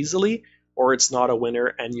scales easily, or it's not a winner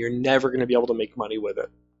and you're never going to be able to make money with it,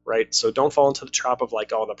 right? So don't fall into the trap of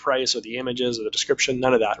like, oh, the price or the images or the description,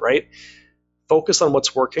 none of that, right? Focus on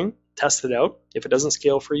what's working, test it out. If it doesn't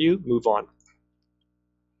scale for you, move on.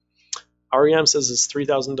 REM says, is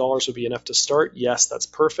 $3,000 would be enough to start? Yes, that's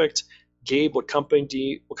perfect. Gabe, what company do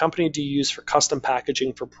you use for custom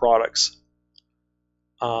packaging for products?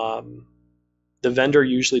 The vendor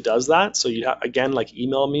usually does that. So you again, like,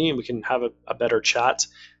 email me and we can have a better chat.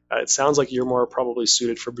 It sounds like you're more probably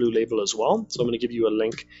suited for Blue Label as well. So I'm going to give you a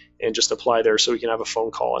link and just apply there so we can have a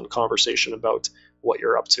phone call and conversation about what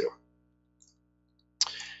you're up to.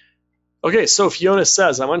 Okay, so Fiona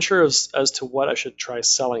says, I'm unsure as to what I should try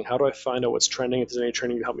selling. How do I find out what's trending? If there's any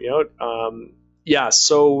trending to help me out. Yeah,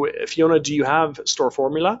 so Fiona, do you have Store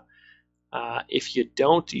Formula? If you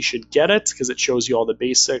don't, you should get it because it shows you all the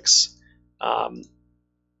basics, like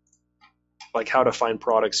how to find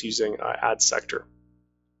products using ad sector.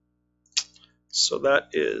 So that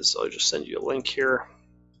is, I'll just send you a link here.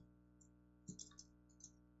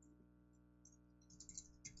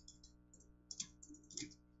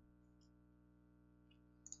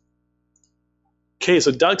 Okay,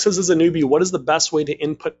 so Doug says, as a newbie, what is the best way to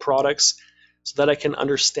input products so that I can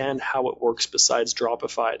understand how it works besides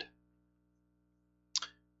Dropified?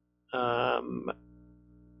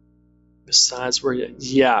 Besides where,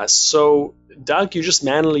 yeah, so Doug, you just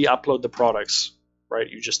manually upload the products, right?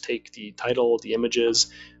 You just take the title, the images,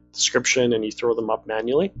 description, and you throw them up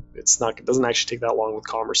manually. It doesn't actually take that long with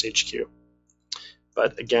CommerceHQ.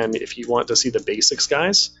 But again, if you want to see the basics,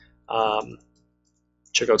 guys,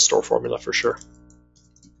 check out Store Formula for sure.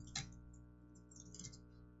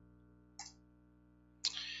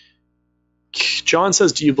 John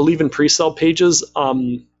says, do you believe in pre-sale pages?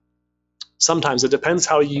 Sometimes. It depends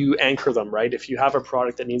how you anchor them, right? If you have a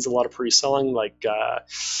product that needs a lot of pre-selling, like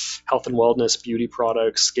health and wellness, beauty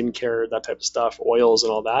products, skincare, that type of stuff, oils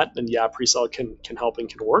and all that, then yeah, pre-sale can help and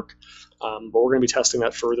can work. But we're going to be testing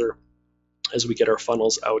that further as we get our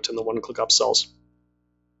funnels out and the one-click upsells.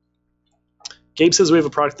 Gabe says, we have a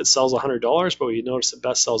product that sells $100, but we notice it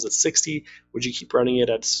best sells at $60. Would you keep running it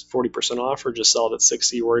at 40% off or just sell it at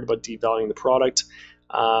 $60? You're worried about devaluing the product?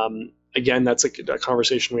 Again, that's a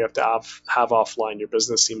conversation we have to have offline. Your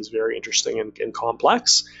business seems very interesting and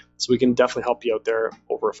complex, so we can definitely help you out there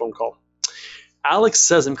over a phone call. Alex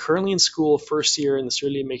says, I'm currently in school, first year, and it's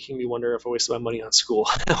really making me wonder if I wasted my money on school.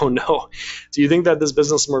 Oh no. Do you think that this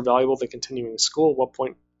business is more valuable than continuing school? At what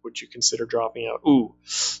point would you consider dropping out? Ooh,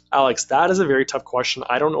 Alex, that is a very tough question.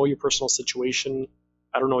 I don't know your personal situation.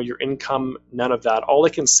 I don't know your income, none of that. All I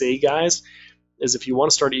can say, guys, is if you want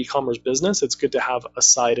to start an e-commerce business, it's good to have a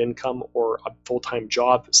side income or a full-time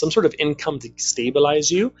job, some sort of income to stabilize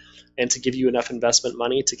you and to give you enough investment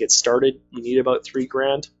money to get started. You need about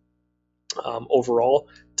 $3,000 overall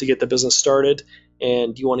to get the business started,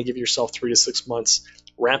 and you want to give yourself 3 to 6 months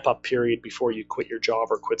ramp up period before you quit your job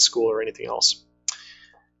or quit school or anything else.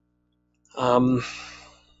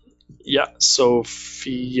 Yeah, so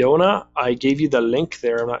Fiona, I gave you the link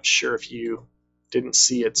there. I'm not sure if you didn't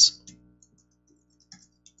see it.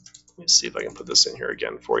 Let me see if I can put this in here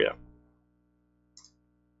again for you.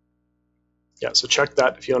 Yeah, so check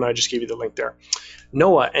that. Fiona, I just gave you the link there.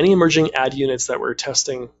 Noah, any emerging ad units that we're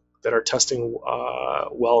testing that are testing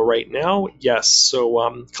well right now? Yes,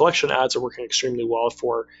 so collection ads are working extremely well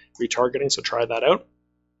for retargeting, so try that out.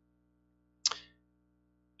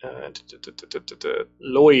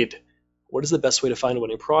 Lloyd, what is the best way to find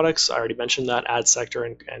winning products? I already mentioned that, ad sector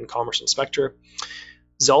and commerce inspector.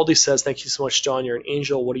 Zaldi says, thank you so much, John. You're an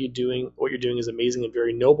angel. What are you doing? What you're doing is amazing and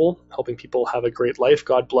very noble, helping people have a great life.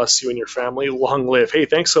 God bless you and your family. Long live. Hey,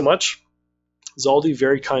 thanks so much, Zaldi.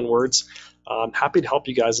 Very kind words. I'm happy to help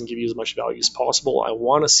you guys and give you as much value as possible. I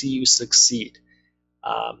want to see you succeed.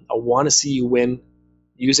 I want to see you win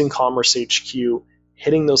using CommerceHQ,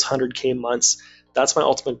 hitting those 100K months. That's my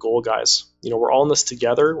ultimate goal, guys. You know, we're all in this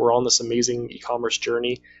together. We're all in this amazing e-commerce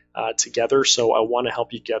journey. together. So I want to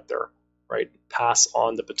help you get there, right? Pass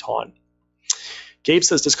on the baton. Gabe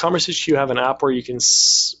says, does CommerceHQ have an app where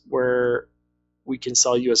where we can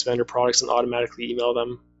sell US vendor products and automatically email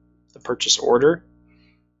them the purchase order?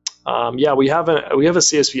 Yeah, we have a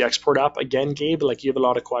CSV export app. Again, Gabe, like you have a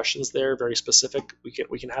lot of questions there, very specific.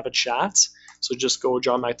 We can have a chat. So just go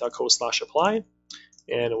jonmac.co/apply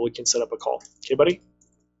and we can set up a call. Okay, buddy?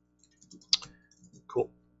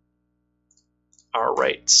 Cool. All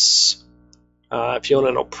right.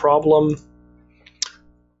 Fiona, no problem.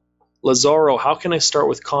 Lazaro, how can I start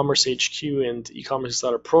with CommerceHQ and e-commerce is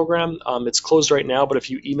not a program? It's closed right now, but if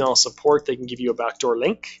you email support, they can give you a backdoor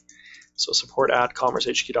link. So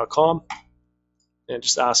support@commercehq.com and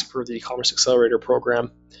just ask for the e-commerce accelerator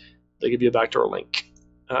program. They give you a backdoor link.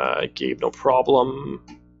 Gabe, no problem.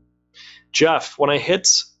 Jeff, when I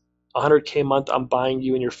hit 100K a month, I'm buying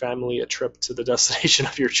you and your family a trip to the destination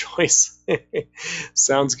of your choice.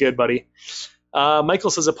 Sounds good, buddy. Michael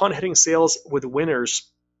says, upon hitting sales with winners,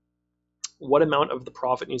 what amount of the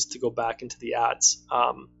profit needs to go back into the ads?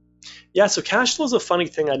 Yeah, so cash flow is a funny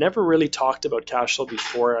thing. I never really talked about cash flow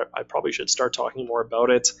before. I probably should start talking more about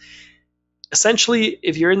it. Essentially,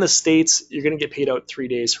 if you're in the States, you're going to get paid out 3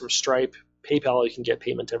 days from Stripe. PayPal, you can get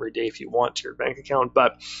payment every day if you want to your bank account.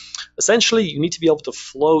 But essentially, you need to be able to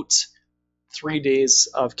float 3 days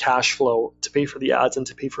of cash flow to pay for the ads and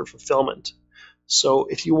to pay for fulfillment. So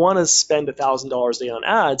if you want to spend $1,000 a day on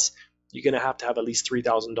ads, you're going to have at least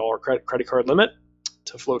 $3,000 credit card limit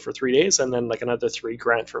to float for 3 days, and then like another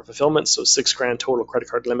 $3,000 for fulfillment. So $6,000 total credit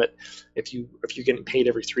card limit if you're getting paid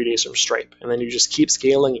every 3 days from Stripe. And then you just keep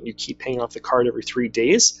scaling and you keep paying off the card every 3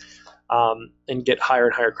 days and get higher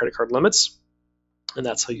and higher credit card limits. And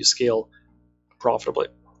that's how you scale profitably.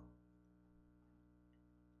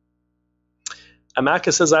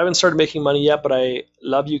 Amaka says, I haven't started making money yet, but I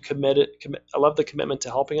love you I love the commitment to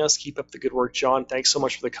helping us. Keep up the good work, John. Thanks so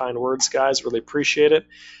much for the kind words, guys. Really appreciate it.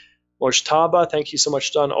 Mojtaba, thank you so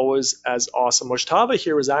much, John. Always as awesome. Mojtaba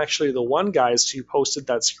here was actually the one, guys, who posted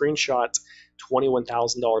that screenshot,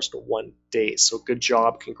 $21,000 in 1 day. So good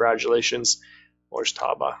job. Congratulations,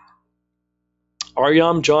 Mojtaba.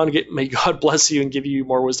 Aryam, John, may God bless you and give you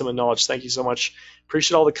more wisdom and knowledge. Thank you so much.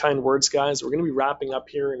 Appreciate all the kind words, guys. We're going to be wrapping up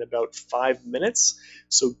here in about 5 minutes.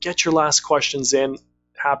 So get your last questions in.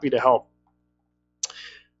 Happy to help.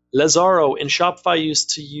 Lazaro, in Shopify, I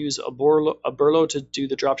used to use a Burlo to do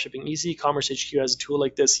the dropshipping easy. CommerceHQ has a tool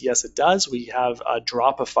like this. Yes, it does. We have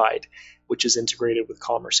Dropified, which is integrated with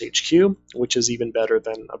CommerceHQ, which is even better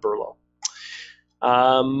than a Burlo.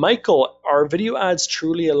 Michael, are video ads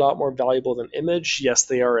truly a lot more valuable than image? Yes,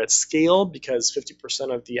 they are at scale because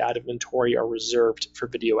 50% of the ad inventory are reserved for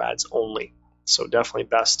video ads only. So definitely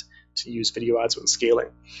best to use video ads when scaling.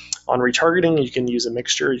 On retargeting, you can use a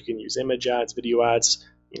mixture. You can use image ads, video ads,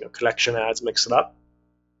 collection ads, mix it up.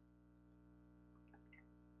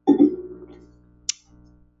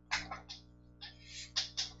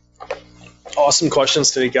 Awesome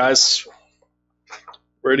questions today, guys.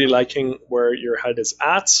 Really liking where your head is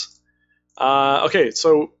at. Okay,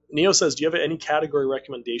 so Neo says, do you have any category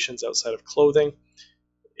recommendations outside of clothing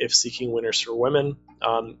if seeking winners for women?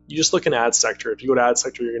 You just look in ad sector. If you go to ad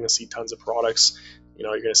sector, you're going to see tons of products. You're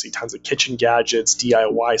going to see tons of kitchen gadgets,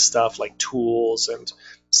 DIY stuff like tools and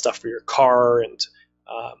stuff for your car, and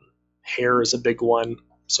hair is a big one.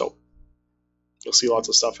 So you'll see lots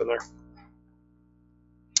of stuff in there.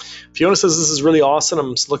 Fiona says, this is really awesome.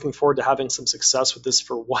 I'm looking forward to having some success with this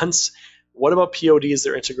for once. What about POD? Is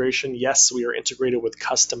there integration? Yes, we are integrated with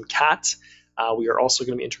Custom Cat. We are also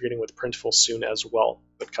going to be integrating with Printful soon as well.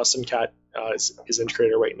 But Custom Cat is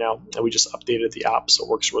integrated right now, and we just updated the app, so it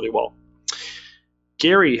works really well.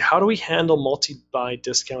 Gary, how do we handle multi-buy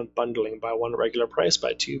discount bundling? Buy one regular price,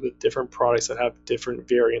 buy two with different products that have different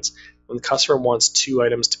variants when the customer wants 2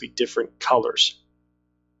 items to be different colors?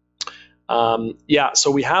 Yeah, so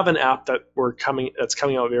we have an app that's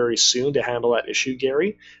coming out very soon to handle that issue,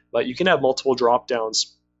 Gary. But you can have multiple drop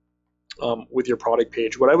downs with your product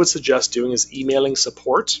page. What I would suggest doing is emailing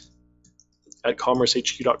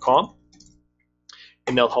support@commercehq.com,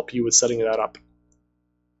 and they'll help you with setting that up.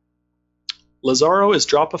 Lazaro, is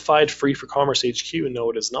Dropified free for CommerceHQ?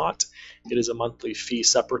 No, it is not. It is a monthly fee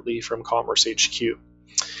separately from CommerceHQ.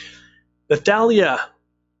 Nathalia,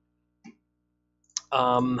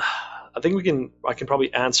 I think I can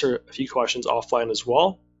probably answer a few questions offline as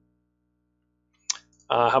well.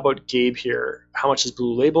 How about Gabe here? How much is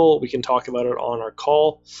Blue Label? We can talk about it on our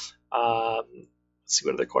call. Let's see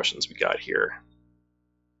what other questions we got here.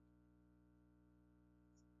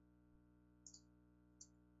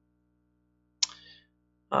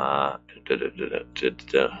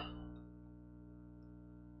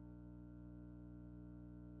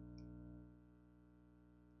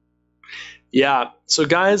 Yeah. So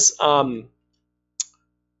guys,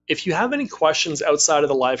 if you have any questions outside of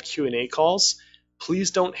the live Q&A calls,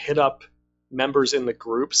 please don't hit up members in the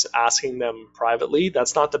groups asking them privately.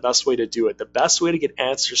 That's not the best way to do it. The best way to get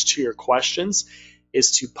answers to your questions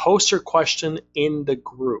is to post your question in the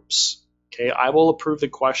groups. Okay, I will approve the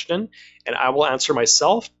question and I will answer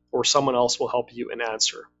myself, or someone else will help you and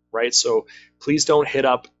answer, right? So please don't hit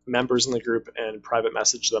up members in the group and private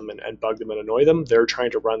message them and bug them and annoy them. They're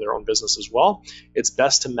trying to run their own business as well. It's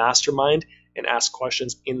best to mastermind and ask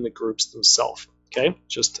questions in the groups themselves. Okay,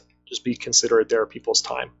 just be considerate there of people's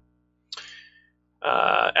time.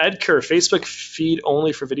 Edker, Facebook feed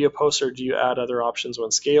only for video posts, or do you add other options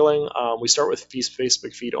when scaling? We start with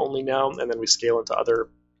Facebook feed only now, and then we scale into other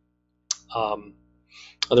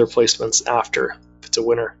placements after if it's a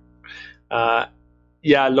winner.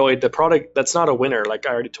 Yeah, Lloyd, the product, that's not a winner. Like I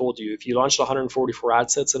already told you, if you launched 144 ad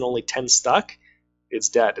sets and only 10 stuck, it's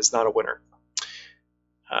dead. It's not a winner.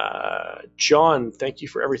 John, thank you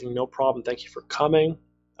for everything. No problem. Thank you for coming.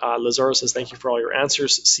 Lazaro says, thank you for all your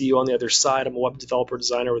answers. See you on the other side. I'm a web developer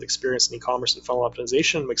designer with experience in e-commerce and funnel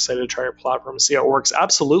optimization. I'm excited to try your platform and see how it works.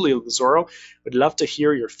 Absolutely, Lazaro. Would love to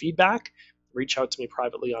hear your feedback. Reach out to me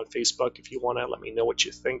privately on Facebook if you want to let me know what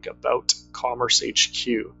you think about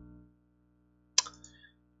CommerceHQ.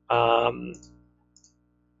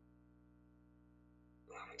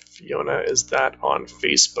 Fiona, is that on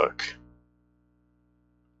Facebook?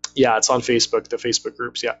 Yeah, it's on Facebook, the Facebook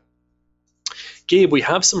groups, yeah. Gabe, we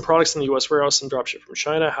have some products in the US warehouse and dropship from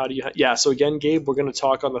China. How do you, yeah, so again, Gabe, we're gonna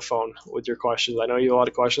talk on the phone with your questions. I know you have a lot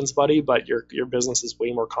of questions, buddy, but your business is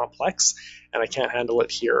way more complex and I can't handle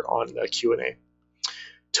it here on the Q&A.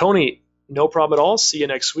 Tony, no problem at all. See you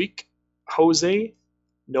next week. Jose,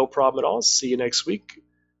 no problem at all. See you next week.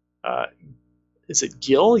 Is it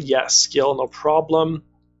Gil? Yes, Gil, no problem.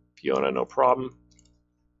 Fiona, no problem.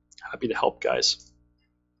 Happy to help, guys.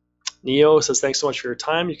 Neo says, thanks so much for your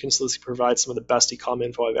time. You consistently provide some of the best e-com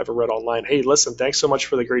info I've ever read online. Hey, listen, thanks so much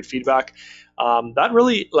for the great feedback. That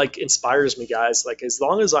really inspires me, guys. Like, as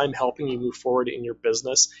long as I'm helping you move forward in your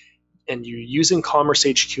business and you're using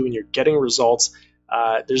CommerceHQ and you're getting results,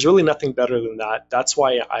 there's really nothing better than that. That's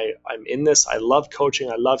why I'm in this. I love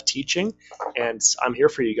coaching. I love teaching, and I'm here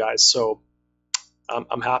for you guys. So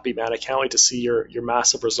I'm happy, man. I can't wait to see your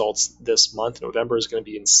massive results this month. November is going to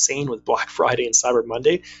be insane with Black Friday and Cyber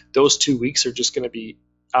Monday. Those 2 weeks are just going to be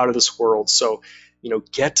out of this world. So,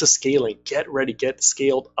 get to scaling, get ready, get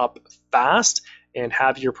scaled up fast, and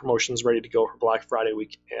have your promotions ready to go for Black Friday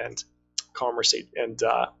week and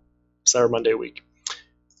Cyber Monday week.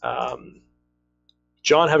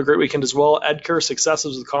 John, have a great weekend as well. Edker,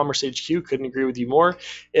 successes with CommerceHQ. Couldn't agree with you more.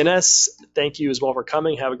 Ines, thank you as well for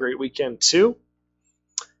coming. Have a great weekend too.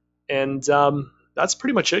 And that's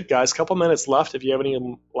pretty much it, guys. A couple minutes left. If you have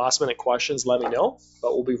any last-minute questions, let me know.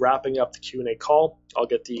 But we'll be wrapping up the Q&A call. I'll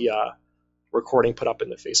get the recording put up in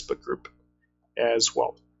the Facebook group as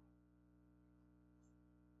well.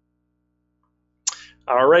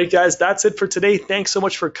 All right, guys, that's it for today. Thanks so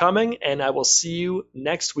much for coming, and I will see you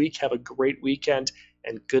next week. Have a great weekend,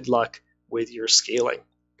 and good luck with your scaling.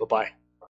 Bye-bye.